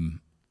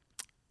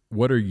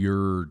what are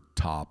your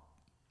top,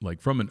 like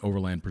from an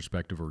overland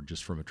perspective or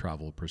just from a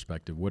travel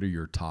perspective, what are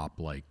your top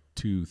like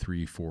 2,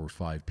 3, 4,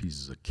 5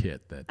 pieces of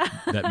kit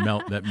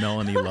that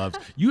Melanie loves?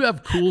 You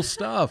have cool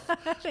stuff.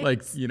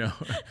 Like,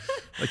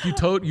 like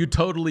you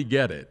totally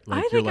get it.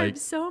 Like, I think I'm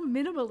so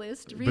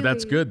minimalist, really. But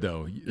that's good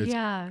though.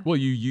 Well,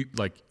 you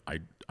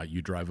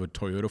drive a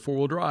Toyota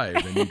 4-wheel drive,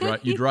 and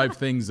you drive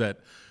things that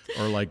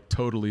are like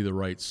totally the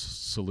right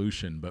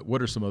solution. But what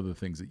are some other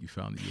things that you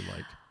found that you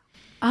like?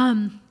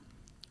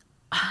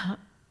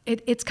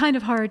 It's kind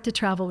of hard to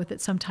travel with it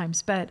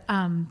sometimes, but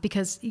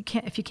because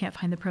if you can't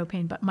find the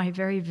propane. But my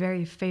very,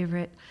 very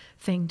favorite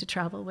thing to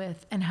travel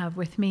with and have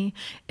with me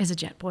is a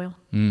jet boil.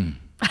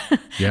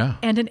 Yeah.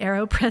 And an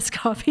AeroPress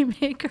coffee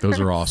maker. Those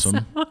are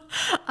awesome. So,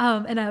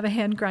 and I have a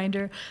hand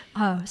grinder.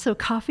 So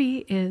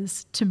coffee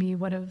is, to me,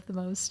 one of the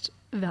most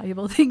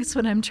valuable things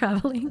when I'm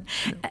traveling.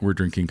 We're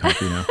drinking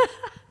coffee now.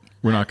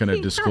 We're not going to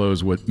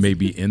disclose what may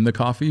be in the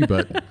coffee,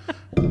 but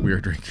we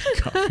are drinking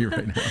coffee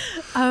right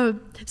now.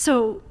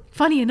 So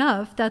funny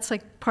enough, that's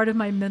like part of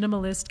my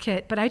minimalist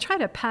kit, but I try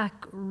to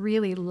pack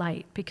really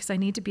light because I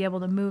need to be able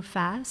to move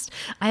fast.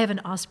 I have an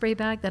Osprey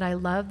bag that I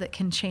love that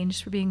can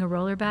change from being a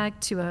roller bag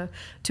to a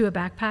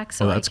backpack.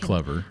 So that's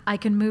clever. I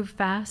can move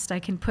fast. I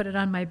can put it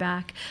on my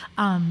back.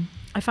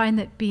 I find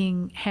that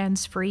being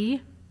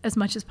hands-free as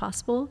much as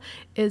possible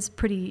is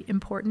pretty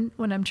important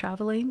when I'm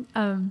traveling.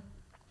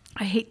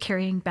 I hate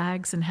carrying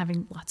bags and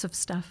having lots of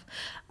stuff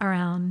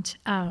around.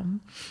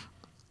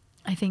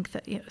 I think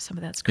that some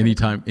of that's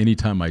great.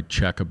 Anytime I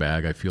check a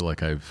bag, I feel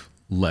like I've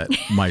let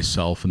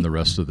myself and the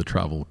rest of the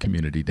travel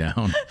community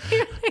down.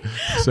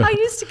 So. I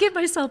used to give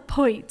myself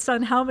points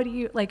on how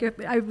many, like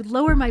I would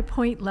lower my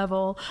point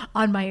level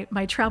on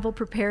my travel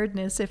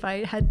preparedness if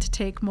I had to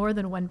take more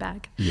than one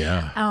bag.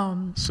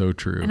 Yeah, so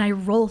true. And I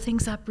roll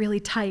things up really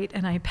tight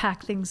and I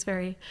pack things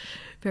very,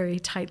 very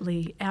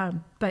tightly,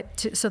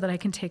 so that I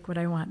can take what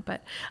I want.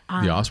 But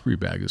the Osprey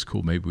bag is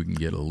cool. Maybe we can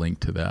get a link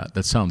to that.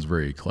 That sounds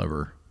very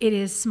clever. It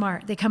is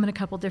smart. They come in a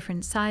couple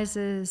different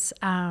sizes.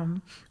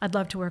 I'd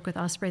love to work with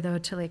Osprey though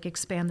to like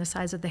expand the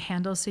size of the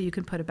handle so you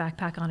can put a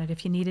backpack on it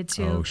if you needed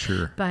to. Oh,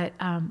 sure. But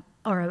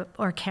or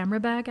a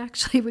camera bag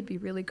actually would be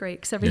really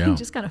great because everything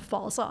just kind of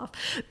falls off.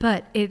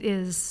 But it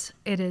is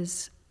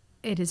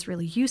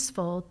really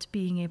useful to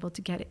being able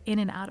to get in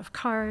and out of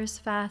cars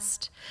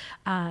fast,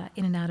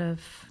 in and out of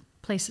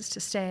places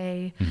to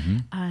stay.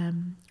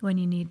 When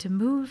you need to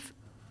move,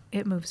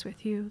 it moves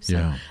with you.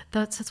 So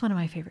that's one of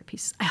my favorite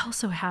pieces. I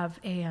also have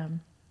a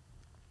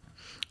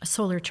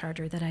solar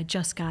charger that I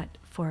just got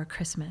for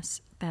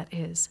Christmas that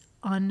is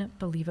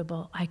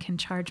unbelievable. I can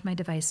charge my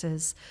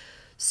devices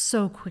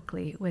so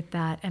quickly with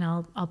that, and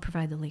I'll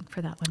provide the link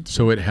for that one too.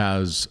 So it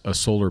has a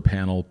solar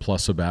panel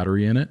plus a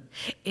battery in it?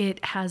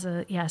 It has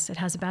a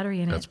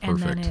battery in That's it.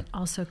 perfect. And then it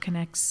also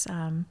connects,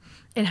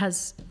 it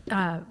has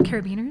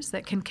carabiners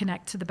that can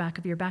connect to the back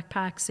of your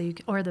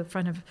backpack or the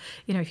front of,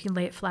 if you can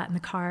lay it flat in the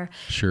car.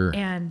 Sure.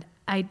 And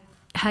I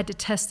had to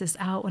test this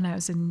out when I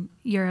was in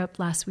Europe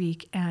last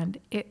week, and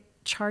it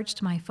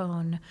charged my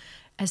phone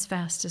as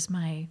fast as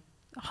my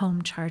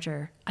home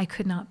charger. I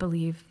could not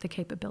believe the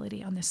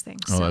capability on this thing.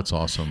 Oh, that's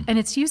awesome. And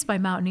it's used by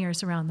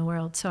mountaineers around the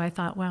world. So I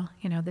thought, well,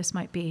 this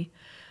might be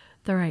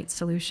the right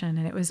solution.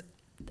 And it was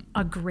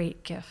a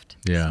great gift.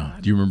 Yeah.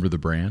 So, do you remember the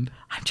brand?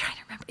 I'm trying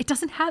to remember.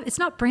 It's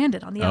not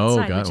branded on the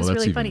outside, God. which is Well,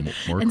 really that's funny. even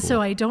more And cool.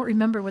 so I don't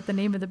remember what the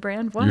name of the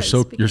brand was.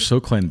 You're so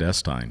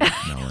clandestine,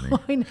 Melanie.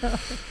 I know.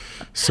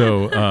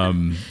 So,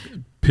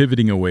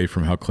 pivoting away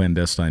from how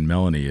clandestine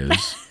Melanie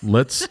is,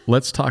 let's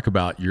talk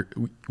about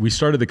we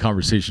started the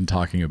conversation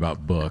talking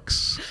about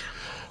books.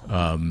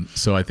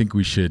 So I think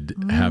we should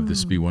have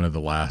this be one of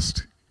the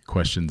last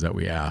questions that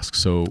we ask.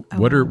 So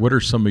what are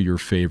some of your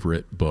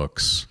favorite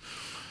books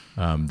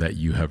that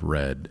you have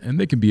read? And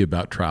they can be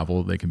about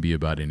travel. They can be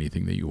about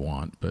anything that you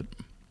want, but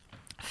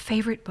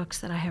favorite books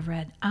that I have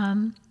read.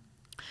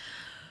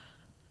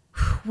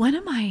 One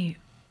of my,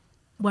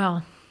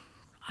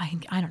 I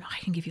don't know, I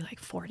can give you like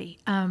 40.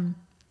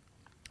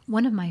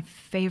 One of my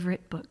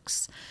favorite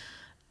books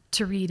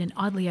to read, and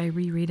oddly I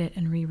reread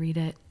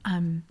it,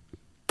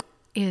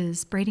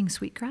 is Braiding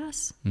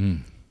Sweetgrass.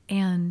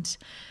 And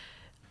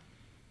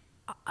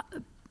I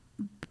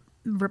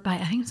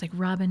think it's like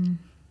Robin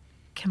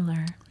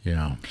Kimmerer.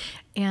 yeah.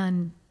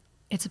 And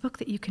it's a book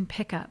that you can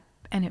pick up,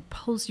 and it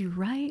pulls you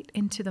right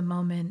into the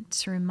moment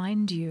to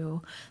remind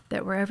you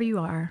that wherever you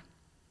are,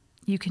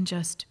 you can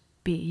just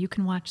be. You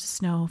can watch the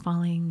snow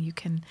falling. You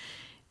can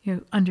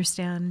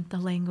understand the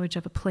language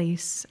of a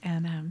place.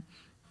 And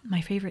my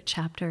favorite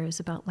chapter is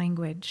about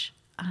language.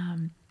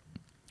 And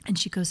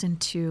she goes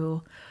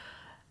into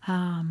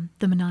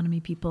the Menominee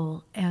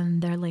people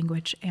and their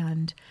language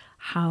and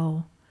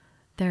how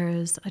there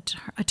is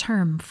a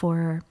term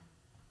for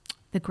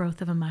the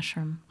growth of a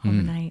mushroom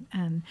overnight.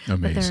 And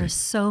but there are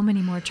so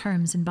many more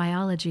terms in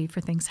biology for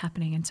things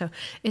happening. And so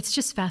it's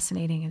just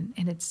fascinating,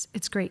 and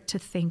it's great to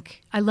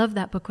think. I love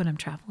that book when I'm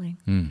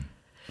traveling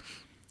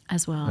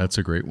as well. That's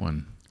a great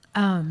one.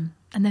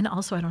 And then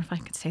also, I don't know if I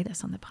can say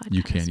this on the podcast.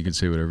 You can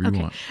say whatever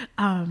you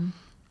want.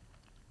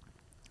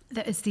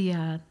 That is the,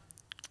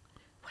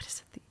 what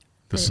is it?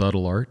 The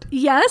Subtle Art?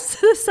 Yes,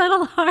 The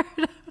Subtle Art.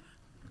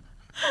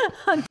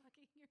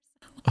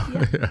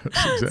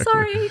 Exactly.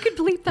 Sorry, you could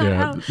bleep that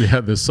out.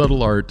 Yeah, The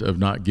Subtle Art of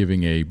Not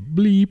Giving a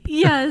Bleep.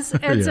 Yes,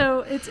 and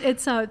so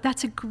it's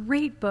that's a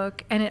great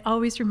book, and it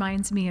always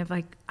reminds me of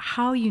like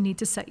how you need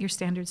to set your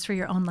standards for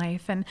your own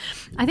life. And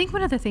I think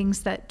one of the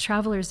things that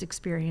travelers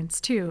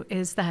experience too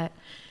is that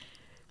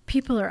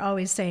people are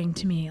always saying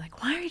to me,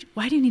 like,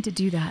 why do you need to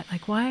do that?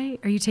 Like, why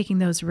are you taking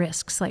those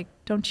risks? Like,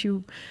 don't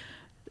you,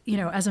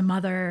 as a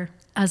mother,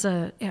 as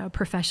a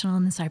professional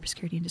in the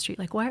cybersecurity industry,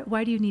 like,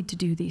 why do you need to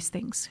do these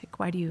things? Like,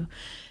 why do you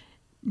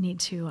need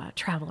to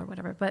travel or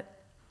whatever?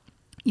 But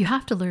you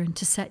have to learn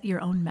to set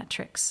your own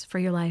metrics for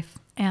your life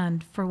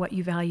and for what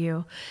you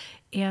value.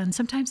 And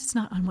sometimes it's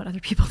not on what other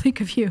people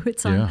think of you.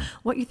 It's on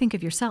what you think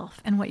of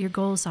yourself and what your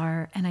goals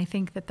are. And I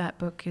think that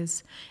book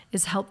is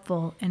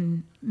helpful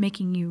in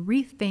making you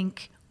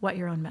rethink what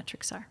your own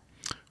metrics are.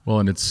 Well,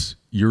 and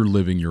you're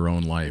living your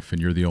own life, and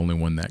you're the only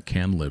one that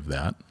can live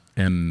that.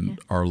 and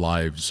our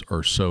lives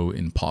are so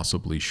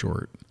impossibly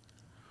short.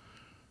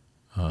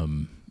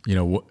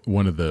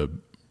 One of the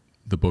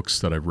books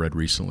that I've read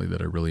recently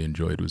that I really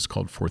enjoyed was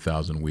called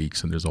 4,000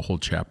 Weeks, and there's a whole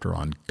chapter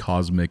on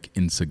cosmic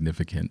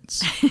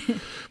insignificance.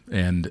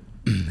 And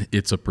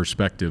it's a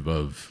perspective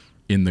of,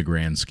 in the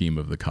grand scheme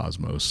of the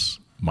cosmos,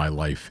 my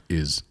life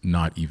is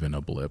not even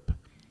a blip.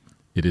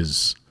 It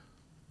is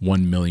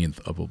 1/1,000,000th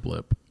of a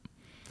blip.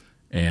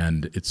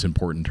 And it's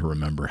important to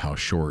remember how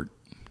short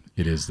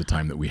it is, the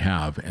time that we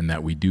have, and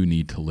that we do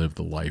need to live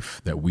the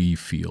life that we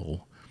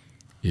feel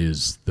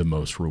is the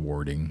most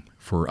rewarding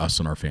for us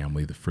and our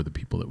family, for the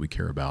people that we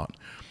care about.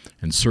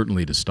 And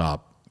certainly to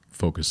stop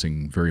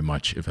focusing very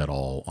much, if at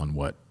all, on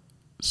what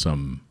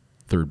some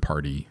third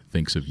party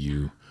thinks of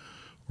you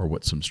or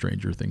what some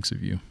stranger thinks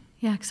of you.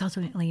 Yeah, because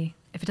ultimately,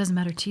 if it doesn't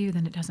matter to you,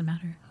 then it doesn't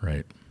matter.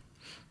 Right.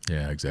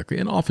 Yeah, exactly.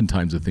 And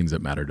oftentimes the things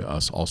that matter to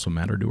us also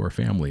matter to our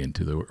family and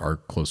to our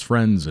close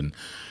friends. And,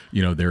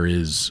 there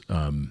is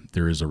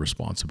a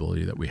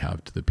responsibility that we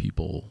have to the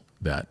people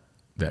that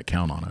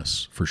count on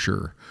us, for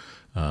sure.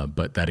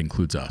 But that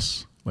includes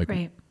us.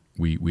 Right.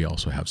 We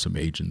also have some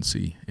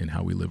agency in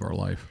how we live our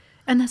life.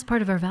 And that's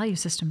part of our value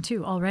system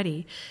too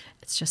already.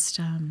 It's just,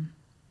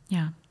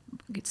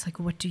 it's like,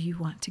 what do you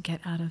want to get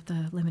out of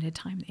the limited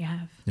time that you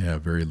have? Yeah,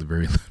 very,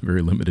 very,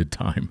 very limited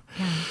time.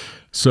 Yeah.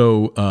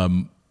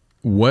 So,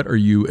 what are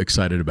you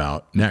excited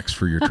about next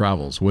for your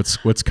travels?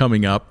 What's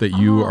coming up that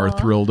you are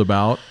thrilled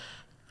about?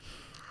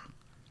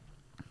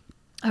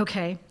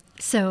 Okay.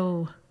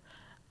 So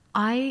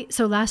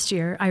last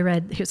year I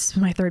read, this is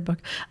my third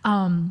book.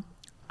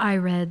 I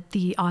read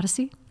the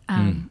Odyssey,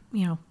 one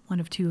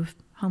of two of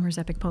Homer's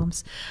epic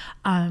poems.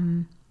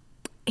 And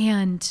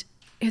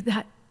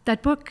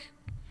that book,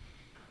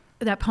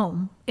 that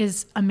poem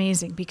is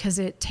amazing because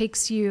it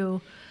takes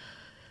you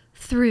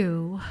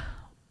through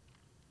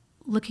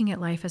looking at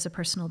life as a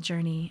personal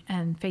journey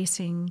and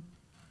facing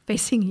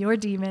your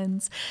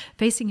demons,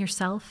 facing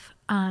yourself,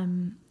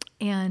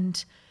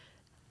 and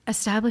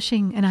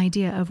establishing an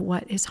idea of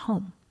what is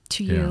home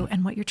to you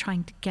and what you're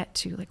trying to get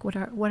to. Like,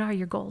 what are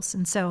your goals?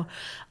 And so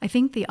I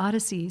think the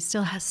Odyssey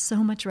still has so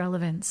much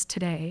relevance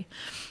today.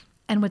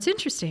 And what's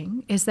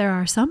interesting is there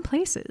are some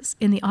places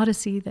in the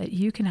Odyssey that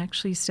you can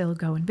actually still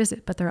go and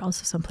visit, but there are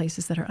also some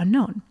places that are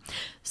unknown.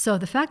 So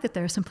the fact that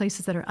there are some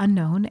places that are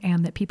unknown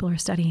and that people are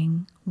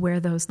studying where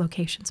those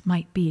locations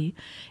might be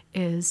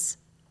is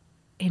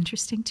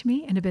interesting to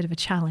me and a bit of a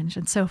challenge.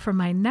 And so for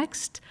my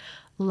next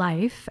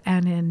life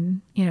and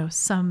in,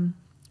 some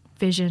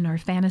vision or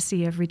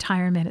fantasy of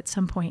retirement at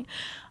some point,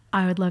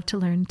 I would love to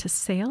learn to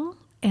sail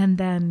and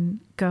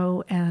then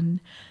go and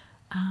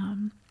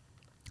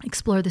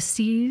explore the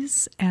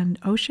seas and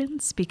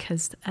oceans,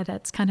 because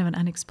that's kind of an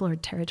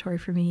unexplored territory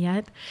for me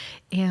yet,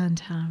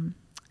 and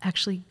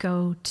actually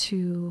go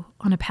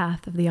on a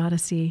path of the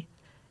Odyssey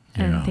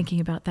and thinking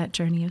about that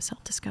journey of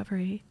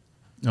self-discovery.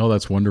 Oh,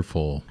 that's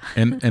wonderful.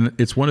 And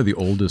it's one of the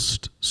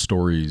oldest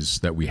stories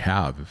that we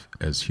have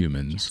as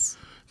humans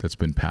that's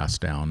been passed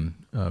down,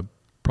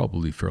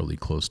 probably fairly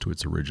close to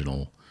its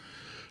original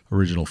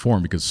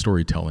form, because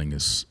storytelling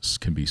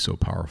can be so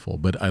powerful.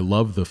 But I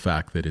love the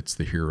fact that it's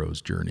the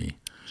hero's journey.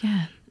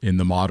 Yeah. In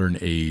the modern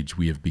age,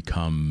 we have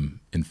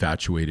become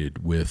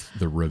infatuated with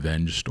the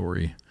revenge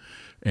story.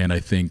 And I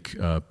think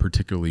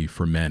particularly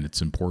for men,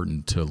 it's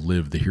important to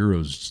live the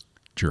hero's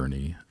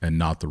journey and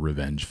not the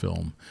revenge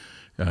film.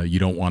 You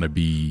don't want to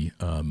be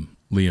Liam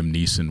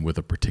Neeson with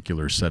a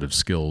particular set of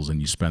skills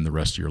and you spend the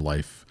rest of your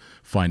life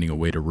finding a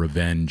way to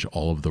revenge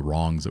all of the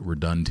wrongs that were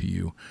done to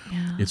you.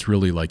 Yeah. It's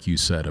really, like you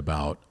said,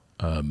 about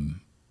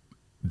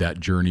that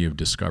journey of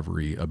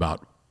discovery,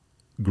 about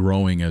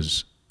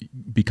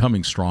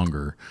becoming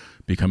stronger,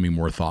 becoming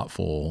more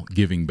thoughtful,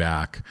 giving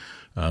back,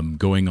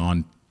 going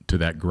on to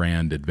that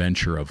grand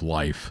adventure of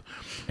life,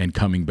 and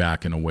coming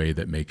back in a way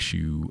that makes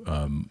you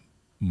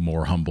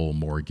more humble,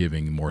 more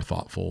giving, more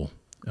thoughtful,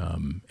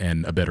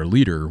 and a better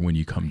leader when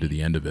you come to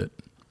the end of it.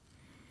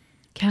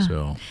 Yeah.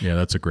 So,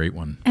 that's a great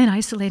one. And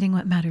isolating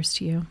what matters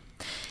to you.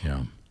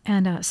 Yeah.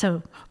 And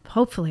so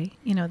hopefully,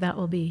 that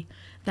will be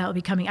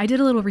coming. I did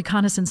a little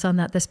reconnaissance on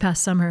that this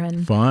past summer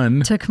and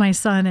Fun. Took my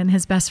son and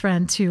his best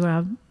friend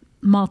to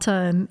Malta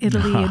and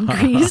Italy and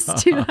Greece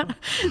to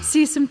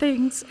see some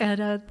things.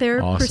 And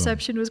their Awesome.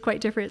 perception was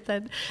quite different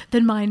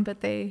than mine,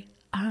 but they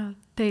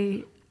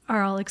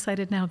are all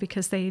excited now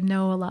because they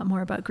know a lot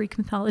more about Greek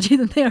mythology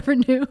than they ever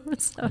knew.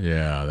 So.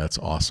 Yeah, that's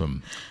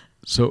awesome.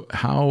 So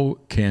how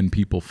can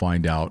people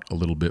find out a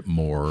little bit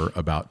more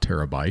about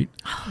Terabyte?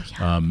 Oh,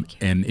 yeah.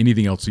 And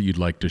anything else that you'd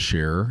like to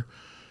share,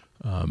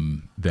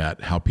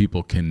 that how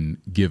people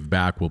can give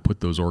back? We'll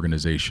put those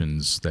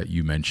organizations that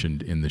you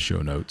mentioned in the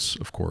show notes,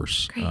 of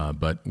course.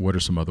 But what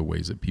are some other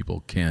ways that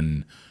people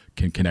can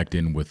connect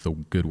in with the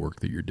good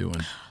work that you're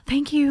doing?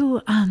 Thank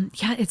you.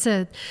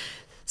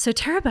 So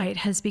Terabyte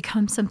has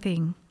become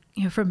something,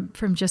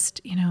 from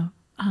just,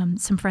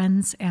 some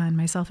friends and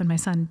myself and my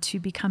son, to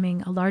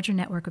becoming a larger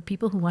network of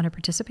people who want to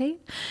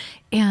participate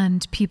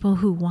and people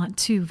who want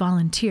to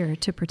volunteer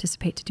to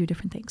participate to do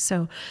different things.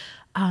 So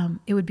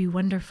it would be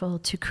wonderful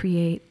to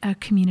create a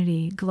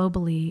community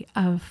globally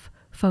of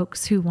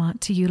folks who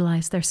want to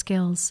utilize their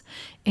skills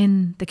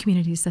in the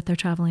communities that they're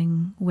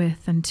traveling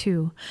with and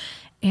to.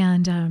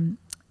 And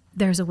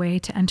there's a way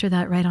to enter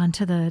that right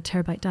onto the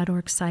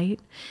terabyte.org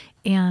site.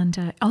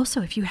 And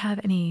also, if you have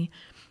any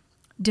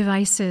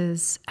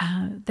devices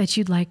that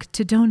you'd like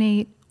to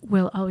donate,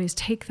 we'll always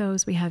take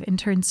those. We have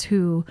interns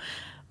who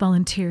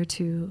volunteer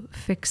to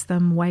fix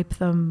them, wipe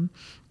them,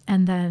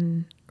 and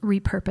then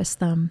repurpose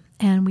them.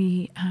 And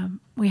we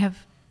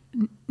have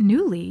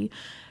newly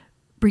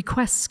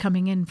requests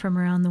coming in from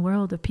around the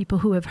world of people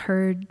who have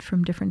heard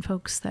from different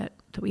folks that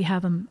we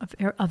have them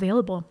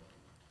available.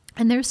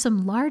 And there's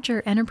some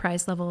larger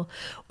enterprise level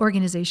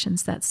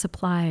organizations that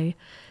supply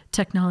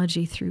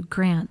technology through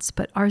grants,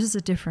 but ours is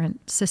a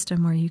different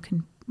system where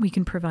we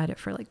can provide it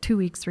for like 2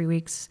 weeks, 3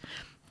 weeks,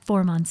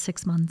 4 months,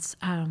 6 months,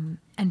 and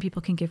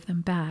people can give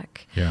them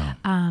back. Yeah.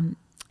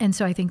 And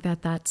so I think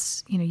that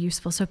that's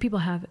useful. So if people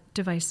have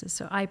devices,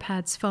 so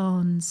iPads,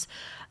 phones,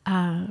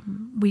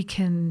 we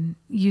can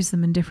use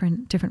them in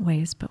different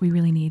ways. But we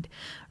really need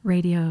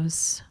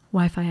radios,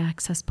 Wi-Fi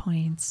access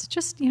points,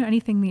 just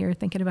anything that you're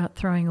thinking about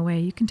throwing away,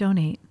 you can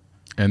donate.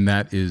 And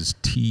that is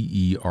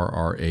TERRABYTE.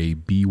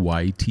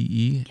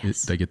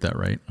 Yes. Did I get that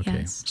right? Okay.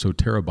 Yes. So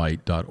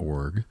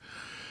terabyte.org.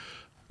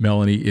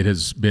 Melanie, it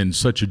has been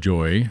such a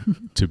joy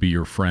to be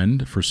your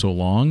friend for so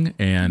long,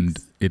 and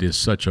it is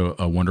such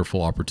a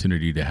wonderful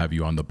opportunity to have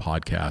you on the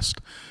podcast.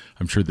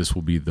 I'm sure this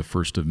will be the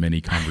first of many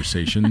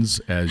conversations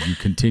as you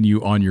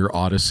continue on your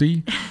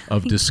odyssey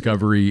of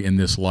discovery in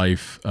this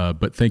life.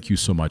 But thank you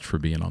so much for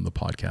being on the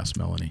podcast,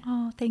 Melanie.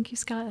 Oh, thank you,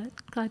 Scott.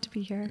 Glad to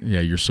be here.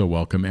 Yeah, you're so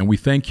welcome. And we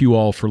thank you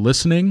all for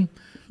listening,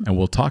 and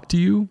we'll talk to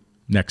you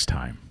next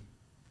time.